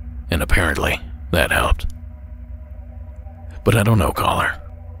 And apparently that helped. But I don't know, caller.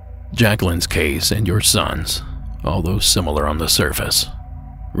 Jacqueline's case and your son's, although similar on the surface,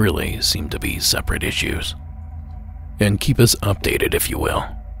 really seem to be separate issues. And keep us updated, if you will.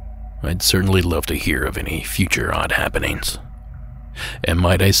 I'd certainly love to hear of any future odd happenings. And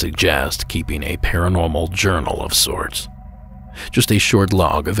might I suggest keeping a paranormal journal of sorts? Just a short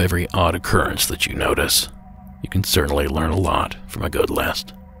log of every odd occurrence that you notice. You can certainly learn a lot from a good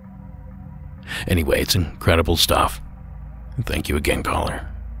list. Anyway, it's incredible stuff. Thank you again, caller,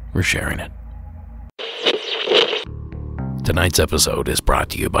 for sharing it. Tonight's episode is brought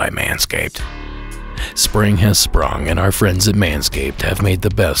to you by Manscaped. Spring has sprung, and our friends at Manscaped have made the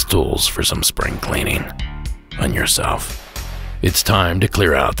best tools for some spring cleaning on yourself. It's time to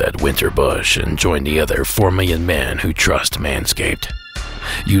clear out that winter bush and join the other 4 million men who trust Manscaped.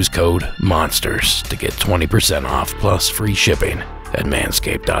 Use code MONSTERS to get 20% off plus free shipping at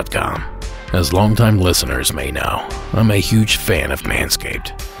manscaped.com. As longtime listeners may know, I'm a huge fan of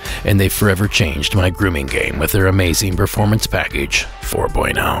Manscaped, and they've forever changed my grooming game with their amazing Performance Package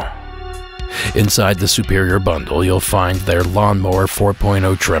 4.0. Inside the superior bundle, you'll find their Lawnmower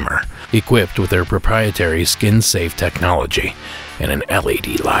 4.0 trimmer, equipped with their proprietary skin-safe technology and an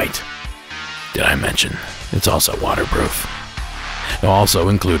LED light. Did I mention it's also waterproof? Also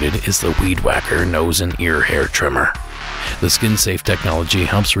included is the Weed Whacker nose and ear hair trimmer. The skin-safe technology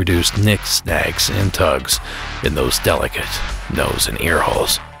helps reduce nicks, snags, and tugs in those delicate nose and ear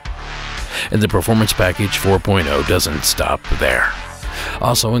holes. And the Performance Package 4.0 doesn't stop there.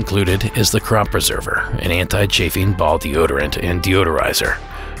 Also included is the Crop Preserver, an anti-chafing ball deodorant and deodorizer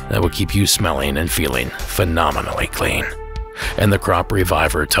that will keep you smelling and feeling phenomenally clean. And the Crop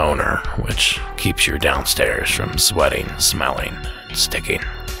Reviver Toner, which keeps your downstairs from sweating, smelling, and sticking.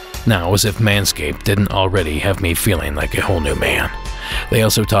 Now, as if Manscaped didn't already have me feeling like a whole new man, they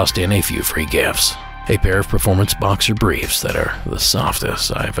also tossed in a few free gifts. A pair of performance boxer briefs that are the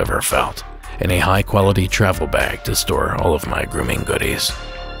softest I've ever felt, and a high-quality travel bag to store all of my grooming goodies.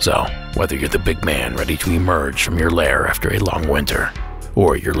 So, whether you're the big man ready to emerge from your lair after a long winter,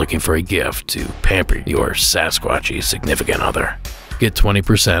 or you're looking for a gift to pamper your sasquatchy significant other, get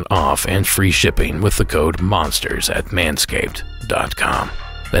 20% off and free shipping with the code MONSTERS at manscaped.com.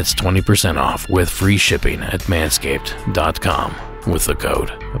 That's 20% off with free shipping at manscaped.com with the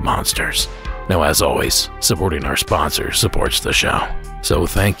code MONSTERS. Now, as always, supporting our sponsors supports the show. So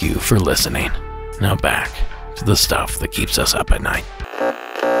thank you for listening. Now back to the stuff that keeps us up at night.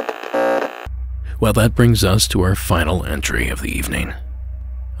 Well, that brings us to our final entry of the evening.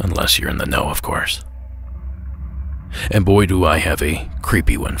 Unless you're in the know, of course. And boy, do I have a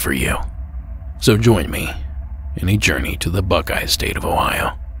creepy one for you. So join me in a journey to the Buckeye State of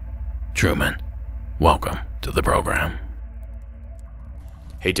Ohio. Truman, welcome to the program.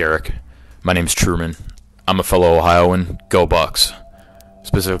 Hey Derek, my name's Truman. I'm a fellow Ohioan. Go Bucks.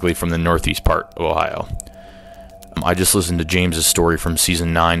 Specifically from the northeast part of Ohio. I just listened to James's story from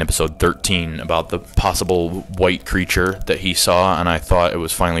Season 9, Episode 13, about the possible white creature that he saw, and I thought it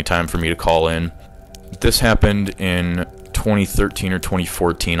was finally time for me to call in. This happened in 2013 or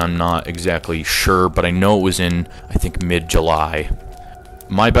 2014, I'm not exactly sure, but I know it was in, I think, mid-July.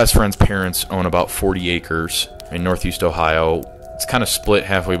 My best friend's parents own about 40 acres in northeast Ohio. It's kind of split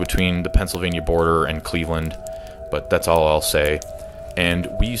halfway between the Pennsylvania border and Cleveland, but that's all I'll say. And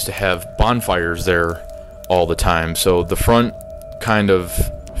we used to have bonfires there all the time. So the front kind of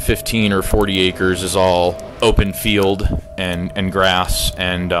 15 or 40 acres is all open field and grass,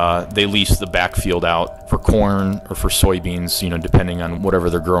 and they lease the backfield out for corn or for soybeans, you know, depending on whatever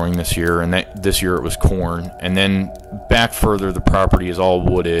they're growing this year. And this year it was corn. And then back further, the property is all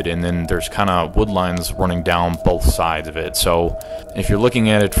wooded, and then there's kind of wood lines running down both sides of it. So if you're looking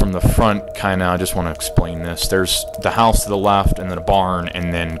at it from the front, kind of, I just want to explain this. There's the house to the left, and then a barn,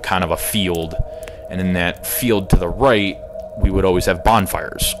 and then kind of a field. And in that field to the right, we would always have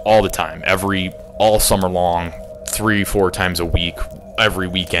bonfires all the time, all summer long, 3-4 times a week, every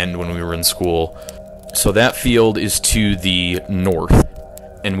weekend when we were in school. So that field is to the north,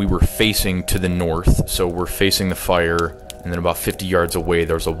 and we were facing to the north, so we're facing the fire, and then about 50 yards away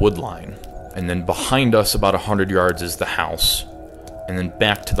there's a wood line. And then behind us about 100 yards is the house, and then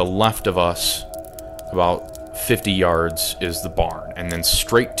back to the left of us about 50 yards is the barn, and then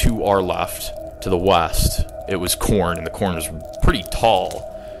straight to our left, to the west, it was corn, and the corn was pretty tall,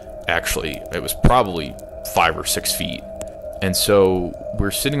 actually. It was probably 5 or 6 feet. And so we're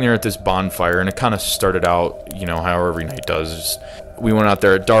sitting there at this bonfire, and it kind of started out, you know, how every night does. We went out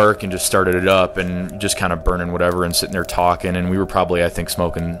there at dark and just started it up and just kind of burning whatever and sitting there talking, and we were probably, I think,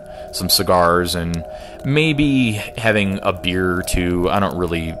 smoking some cigars and maybe having a beer or two.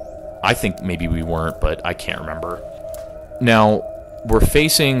 I think maybe we weren't, but I can't remember. Now, we're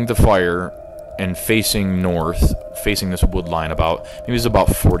facing the fire and facing north, facing this wood line maybe it's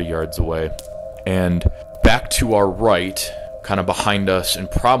about 40 yards away. And back to our right, kind of behind us, and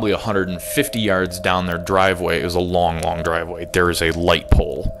probably 150 yards down their driveway, it was a long, long driveway, there is a light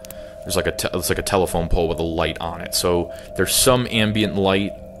pole. There's it's like a telephone pole with a light on it. So there's some ambient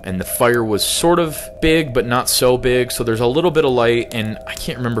light, and the fire was sort of big, but not so big. So there's a little bit of light, and I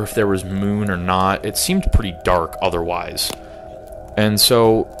can't remember if there was moon or not. It seemed pretty dark otherwise. And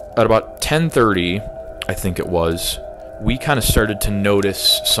so at about 10:30, I think it was, we kind of started to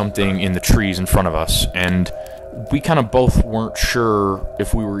notice something in the trees in front of us, and we kind of both weren't sure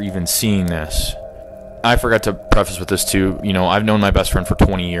if we were even seeing this. I forgot to preface with this too. You know, I've known my best friend for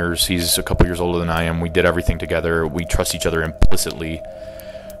 20 years. He's a couple years older than I am. We did everything together. We trust each other implicitly.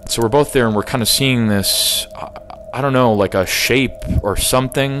 So we're both there and we're kind of seeing this, I don't know, like a shape or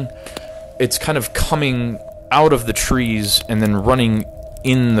something. It's kind of coming out of the trees and then running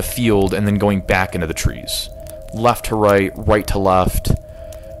in the field and then going back into the trees. Left to right, right to left.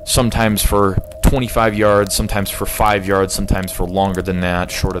 Sometimes for 25 yards, sometimes for 5 yards, sometimes for longer than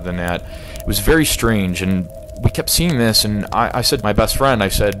that, shorter than that. It was very strange, and we kept seeing this, and I said to my best friend, I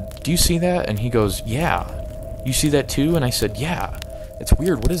said, do you see that? And he goes, yeah. You see that too? And I said, yeah. It's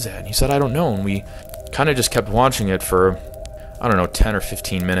weird, what is that? And he said, I don't know. And we kind of just kept watching it for, I don't know, 10 or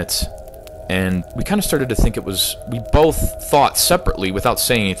 15 minutes. And we kind of started to think it was, we both thought separately, without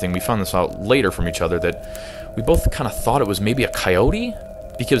saying anything, we found this out later from each other, that we both kind of thought it was maybe a coyote,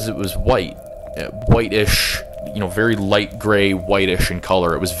 because it was white, whitish, you know, very light gray, whitish in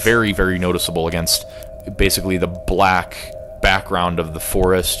color. It was very, very noticeable against basically the black background of the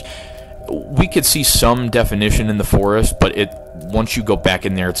forest. We could see some definition in the forest, but once you go back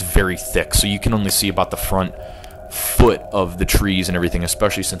in there, it's very thick, so you can only see about the front foot of the trees and everything,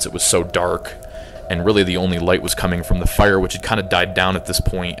 especially since it was so dark, and really the only light was coming from the fire, which had kind of died down at this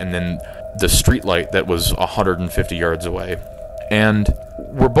point, and then the street light that was 150 yards away. And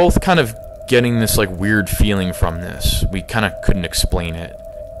we're both kind of getting this like weird feeling from this. We kind of couldn't explain it,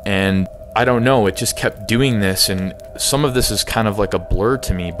 and I don't know, it just kept doing this, and some of this is kind of like a blur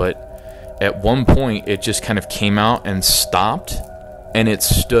to me, but at one point it just kind of came out and stopped, and it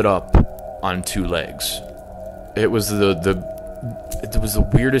stood up on 2 legs. It was the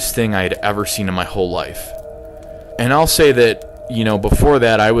weirdest thing I had ever seen in my whole life. And I'll say that, you know, before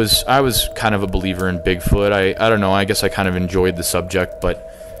that I was kind of a believer in Bigfoot. I don't know, I guess I kind of enjoyed the subject, but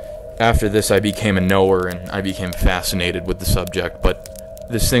after this I became a knower and I became fascinated with the subject. But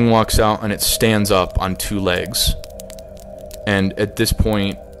this thing walks out and it stands up on 2 legs. And at this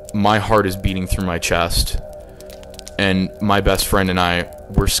point my heart is beating through my chest, and my best friend and I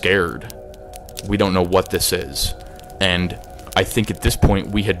were scared. We don't know what this is. And I think at this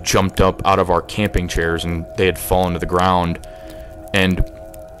point we had jumped up out of our camping chairs and they had fallen to the ground. And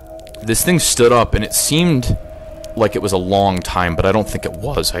this thing stood up, and it seemed like it was a long time, but I don't think it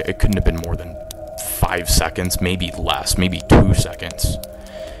was. It couldn't have been more than 5 seconds, maybe less, maybe 2 seconds.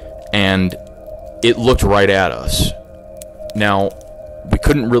 And it looked right at us. Now, we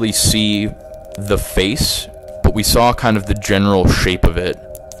couldn't really see the face, but we saw kind of the general shape of it.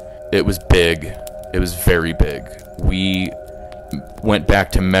 It was big. It was very big. We went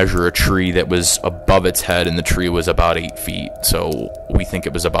back to measure a tree that was above its head, and the tree was about 8 feet. So we think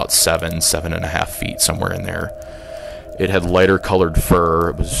it was about 7.5 feet, somewhere in there. It had lighter colored fur.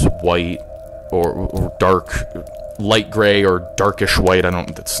 It was white or dark, light gray or darkish white. That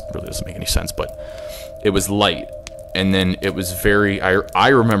really doesn't make any sense, but it was light. And then it was very, I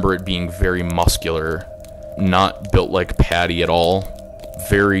remember it being very muscular, not built like Patty at all.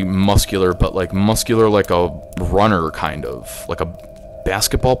 Very muscular, but like muscular like a runner, kind of like a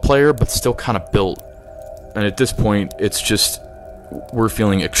basketball player, but still kind of built. And at this point it's just, we're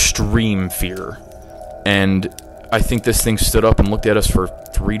feeling extreme fear. And I think this thing stood up and looked at us for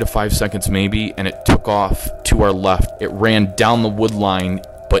 3 to 5 seconds maybe, and it took off to our left. It ran down the wood line,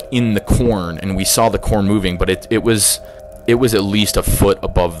 but in the corn, and we saw the corn moving, but it was at least a foot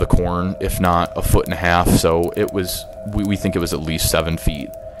above the corn, if not 1.5 feet. So it was, we think it was at least 7 feet,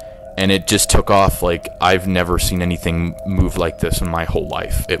 and it just took off. Like, I've never seen anything move like this in my whole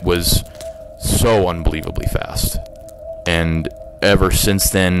life. It was so unbelievably fast, and ever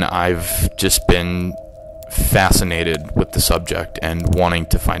since then I've just been fascinated with the subject and wanting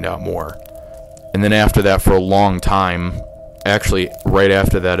to find out more. And then after that, for a long time, actually right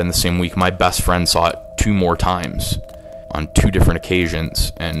after that in the same week, my best friend saw it 2 more times on 2 different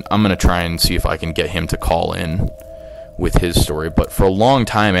occasions, and I'm gonna try and see if I can get him to call in with his story. But for a long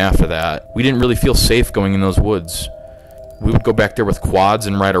time after that, we didn't really feel safe going in those woods. We would go back there with quads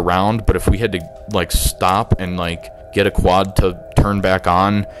and ride around, but if we had to like stop and like get a quad to turn back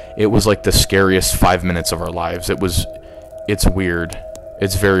on, it was like the scariest 5 minutes of our lives. It's weird.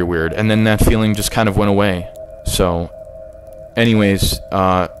 It's very weird. And then that feeling just kind of went away. So anyways,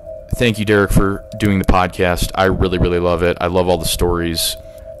 thank you, Derek, for doing the podcast. I really, really love it. I love all the stories.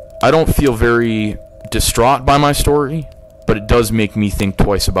 I don't feel very distraught by my story, but it does make me think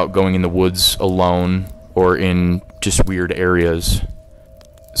twice about going in the woods alone or in just weird areas.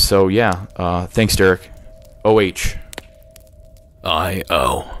 So yeah, thanks, Derek. OH.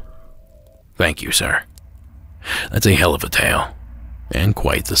 I-O. Thank you, sir. That's a hell of a tale, and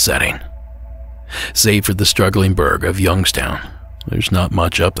quite the setting. Save for the struggling burg of Youngstown, there's not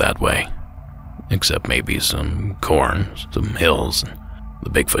much up that way. except maybe some corn, some hills, and the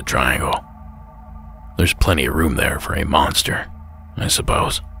Bigfoot Triangle. There's plenty of room there for a monster, I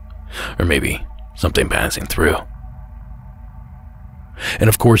suppose. Or maybe something passing through. And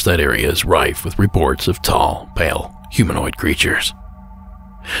of course that area is rife with reports of tall, pale, humanoid creatures.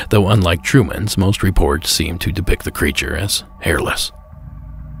 Though unlike Truman's, most reports seem to depict the creature as hairless.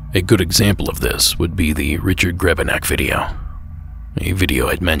 A good example of this would be the Richard Grebenak video, a video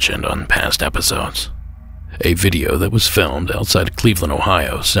I'd mentioned on past episodes. A video that was filmed outside Cleveland,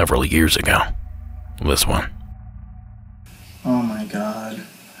 Ohio several years ago. This one. Oh my god,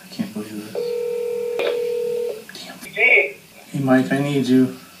 I can't believe this. Damn. Hey Mike, I need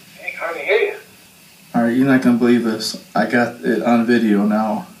you. Hey, can't hear you. Alright, you're not gonna believe this. I got it on video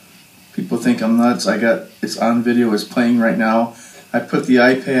now. People think I'm nuts. It's on video, it's playing right now. I put the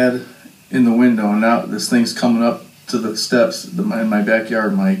iPad in the window and now this thing's coming up to the steps in my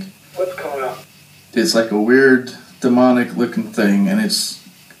backyard, Mike. What's coming up? It's like a weird, demonic looking thing, and it's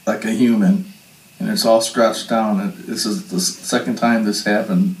like a human. And it's all scratched down. And this is the second time this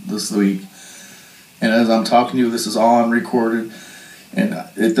happened this week. And as I'm talking to you, this is all on recorded. And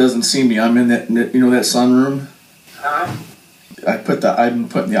it doesn't see me. I'm in that, that sunroom? Huh? I've been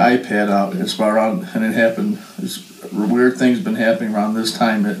putting the iPad out. It's around, and it happened. Weird things been happening around this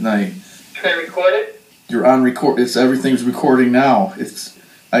time at night. Can I record it? You're on record. Everything's recording now.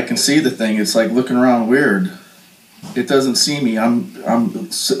 I can see the thing. It's like looking around weird. It doesn't see me.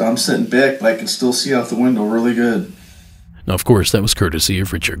 I'm sitting back, but I can still see out the window really good. Now, of course, that was courtesy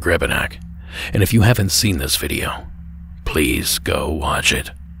of Richard Grebenak. And if you haven't seen this video, please go watch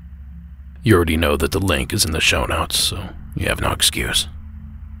it. You already know that the link is in the show notes, so you have no excuse.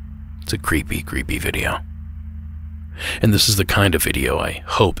 It's a creepy, creepy video. And this is the kind of video I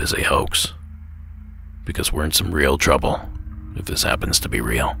hope is a hoax. Because we're in some real trouble if this happens to be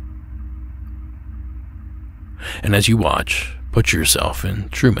real. And as you watch, put yourself in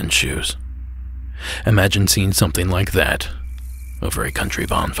Truman's shoes. Imagine seeing something like that over a country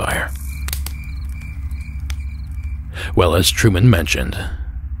bonfire. Well, as Truman mentioned,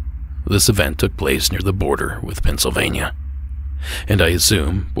 this event took place near the border with Pennsylvania. And I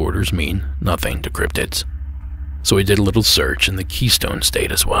assume borders mean nothing to cryptids. So I did a little search in the Keystone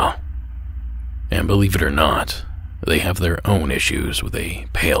State as well. And believe it or not, they have their own issues with a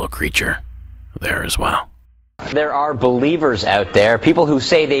pale creature there as well. There are believers out there, people who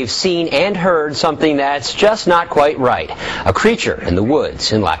say they've seen and heard something that's just not quite right. A creature in the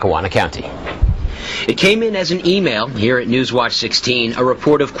woods in Lackawanna County. It came in as an email here at Newswatch 16, a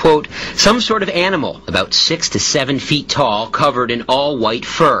report of, quote, some sort of animal about 6 to 7 feet tall, covered in all white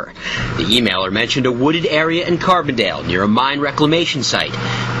fur. The emailer mentioned a wooded area in Carbondale near a mine reclamation site.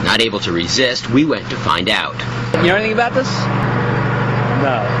 Not able to resist, we went to find out. You know anything about this?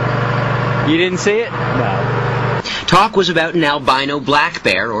 No. You didn't see it? No. Talk was about an albino black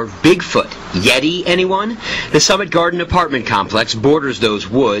bear or Bigfoot. Yeti, anyone? The Summit Garden apartment complex borders those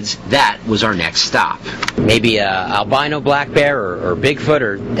woods. That was our next stop. Maybe a albino black bear or Bigfoot,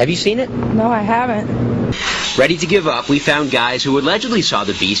 or have you seen it? No, I haven't. Ready to give up, we found guys who allegedly saw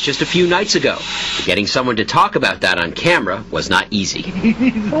the beast just a few nights ago. Getting someone to talk about that on camera was not easy.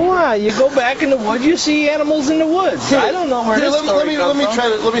 Why? You go back in the woods, you see animals in the woods. I don't know where this story comes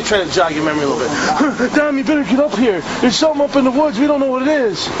from. Let me try to jog your memory a little bit. Damn, you better get up here. There's something up in the woods. We don't know what it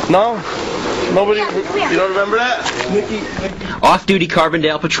is. No? Nobody? You don't remember that? Nikki. Off-duty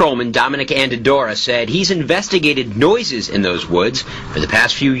Carbondale patrolman Dominic Andadora said he's investigated noises in those woods for the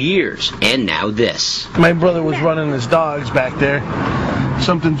past few years, and now this. My brother was running his dogs back there.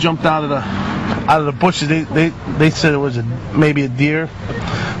 Something jumped out of the bushes. They said it was maybe a deer,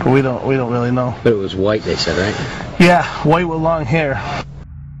 but we don't really know. But it was white, they said, right? Yeah, white with long hair.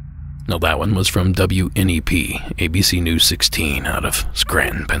 Now that one was from WNEP, ABC News 16 out of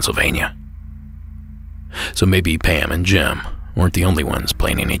Scranton, Pennsylvania. So maybe Pam and Jim weren't the only ones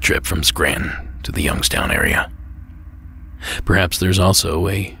planning a trip from Scranton to the Youngstown area. Perhaps there's also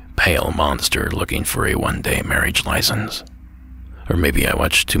a pale monster looking for a one-day marriage license. Or maybe I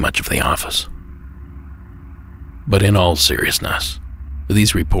watched too much of The Office. But in all seriousness,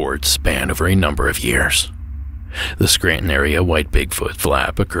 these reports span over a number of years. The Scranton area white Bigfoot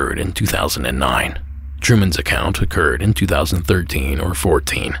flap occurred in 2009. Truman's account occurred in 2013 or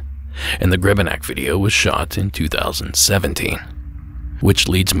 14. And the Grebenak video was shot in 2017. Which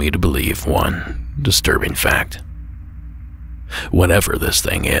leads me to believe one disturbing fact. Whatever this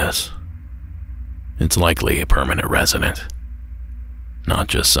thing is, it's likely a permanent resident. Not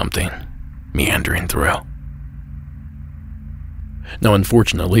just something meandering through. Now,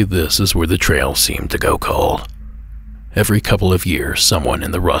 unfortunately, this is where the trail seemed to go cold. Every couple of years, someone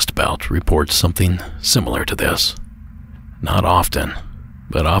in the Rust Belt reports something similar to this. Not often,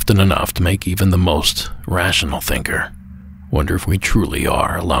 but often enough to make even the most rational thinker wonder if we truly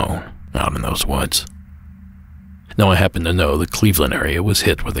are alone out in those woods. Now, I happen to know the Cleveland area was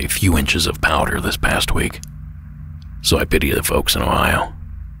hit with a few inches of powder this past week, so I pity the folks in Ohio.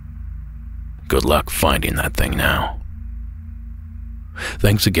 Good luck finding that thing now.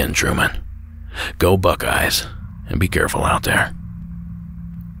 Thanks again, Truman. Go Buckeyes, and be careful out there.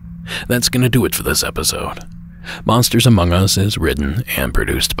 That's gonna do it for this episode. Monsters Among Us is written and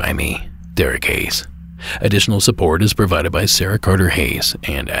produced by me, Derek Hayes. Additional support is provided by Sarah Carter Hayes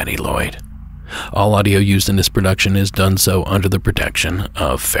and Addie Lloyd. All audio used in this production is done so under the protection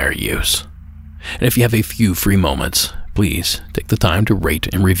of fair use. And if you have a few free moments, please take the time to rate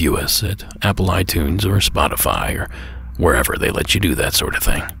and review us at Apple iTunes or Spotify or wherever they let you do that sort of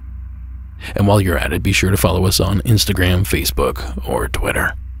thing. And while you're at it, be sure to follow us on Instagram, Facebook, or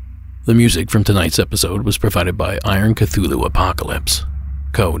Twitter. The music from tonight's episode was provided by Iron Cthulhu Apocalypse,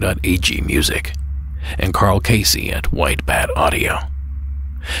 Co.ag Music, and Carl Casey at White Bat Audio.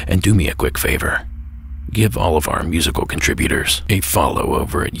 And do me a quick favor, give all of our musical contributors a follow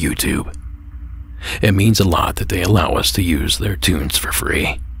over at YouTube. It means a lot that they allow us to use their tunes for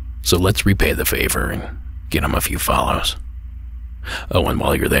free, so let's repay the favor and get them a few follows. Oh, and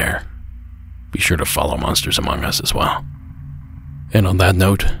while you're there, be sure to follow Monsters Among Us as well. And on that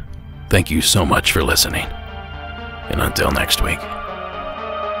note, thank you so much for listening, and until next week.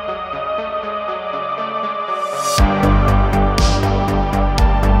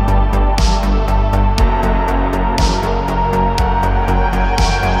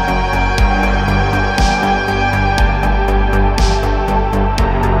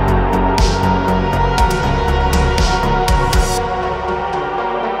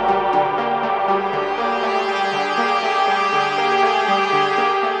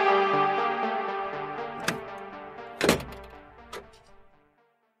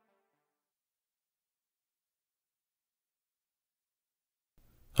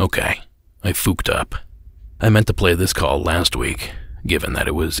 Okay, I fooked up. I meant to play this call last week, given that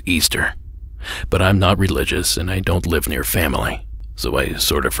it was Easter. But I'm not religious and I don't live near family, so I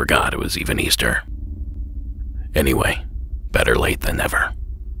sort of forgot it was even Easter. Anyway, better late than never.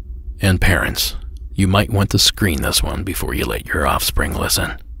 And parents, you might want to screen this one before you let your offspring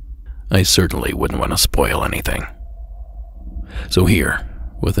listen. I certainly wouldn't want to spoil anything. So here,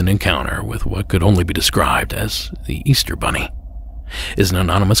 with an encounter with what could only be described as the Easter Bunny, is an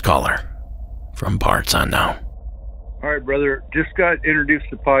anonymous caller from parts unknown. All right, brother. Just got introduced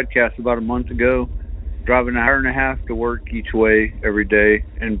to the podcast about a month ago. Driving an hour and a half to work each way every day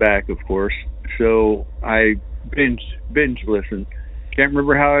and back, of course. So I binge listen. Can't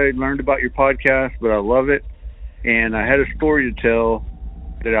remember how I learned about your podcast, but I love it. And I had a story to tell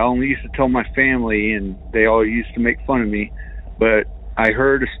that I only used to tell my family, and they all used to make fun of me. But I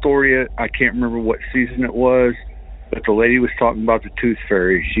heard a story, I can't remember what season it was, but the lady was talking about the tooth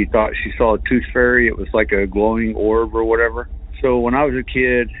fairy. She thought she saw a tooth fairy. It was like a glowing orb or whatever. So when I was a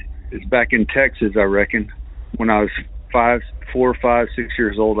kid, it's back in Texas, I reckon, when I was 4, 5, 6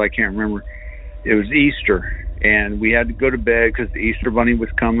 years old, I can't remember. It was Easter, and we had to go to bed because the Easter Bunny was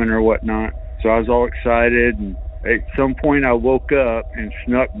coming or whatnot. So I was all excited, and at some point I woke up and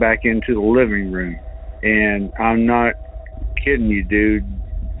snuck back into the living room. And I'm not kidding you, dude.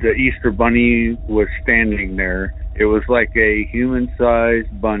 The Easter Bunny was standing there. It was like a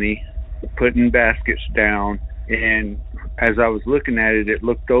human-sized bunny putting baskets down, and as I was looking at it, it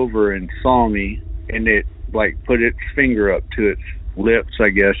looked over and saw me, and it like put its finger up to its lips, I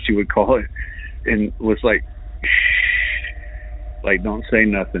guess you would call it, and was like, shh, like don't say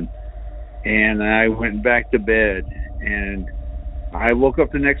nothing. And I went back to bed, and I woke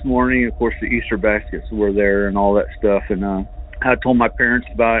up the next morning. Of course, the Easter baskets were there and all that stuff, and I told my parents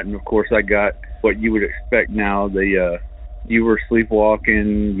about it, and of course I got what you would expect now. You were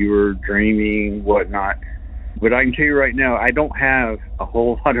sleepwalking, you were dreaming, whatnot. But I can tell you right now, I don't have a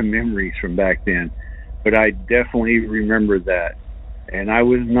whole lot of memories from back then, but I definitely remember that. And I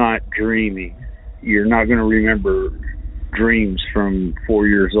was not dreaming. You're not going to remember dreams from 4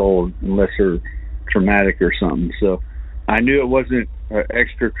 years old unless they're traumatic or something. So I knew it wasn't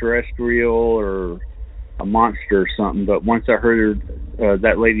extraterrestrial or a monster or something, but once I heard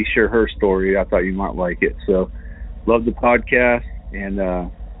that lady share her story, I thought you might like it. So love the podcast,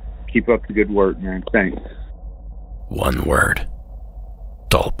 and keep up the good work, man. Thanks. One word.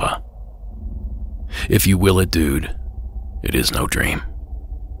 Tulpa. If you will it, dude, it is no dream.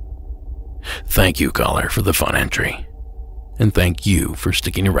 Thank you, caller, for the fun entry, and thank you for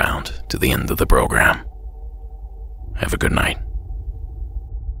sticking around to the end of the program. Have a good night.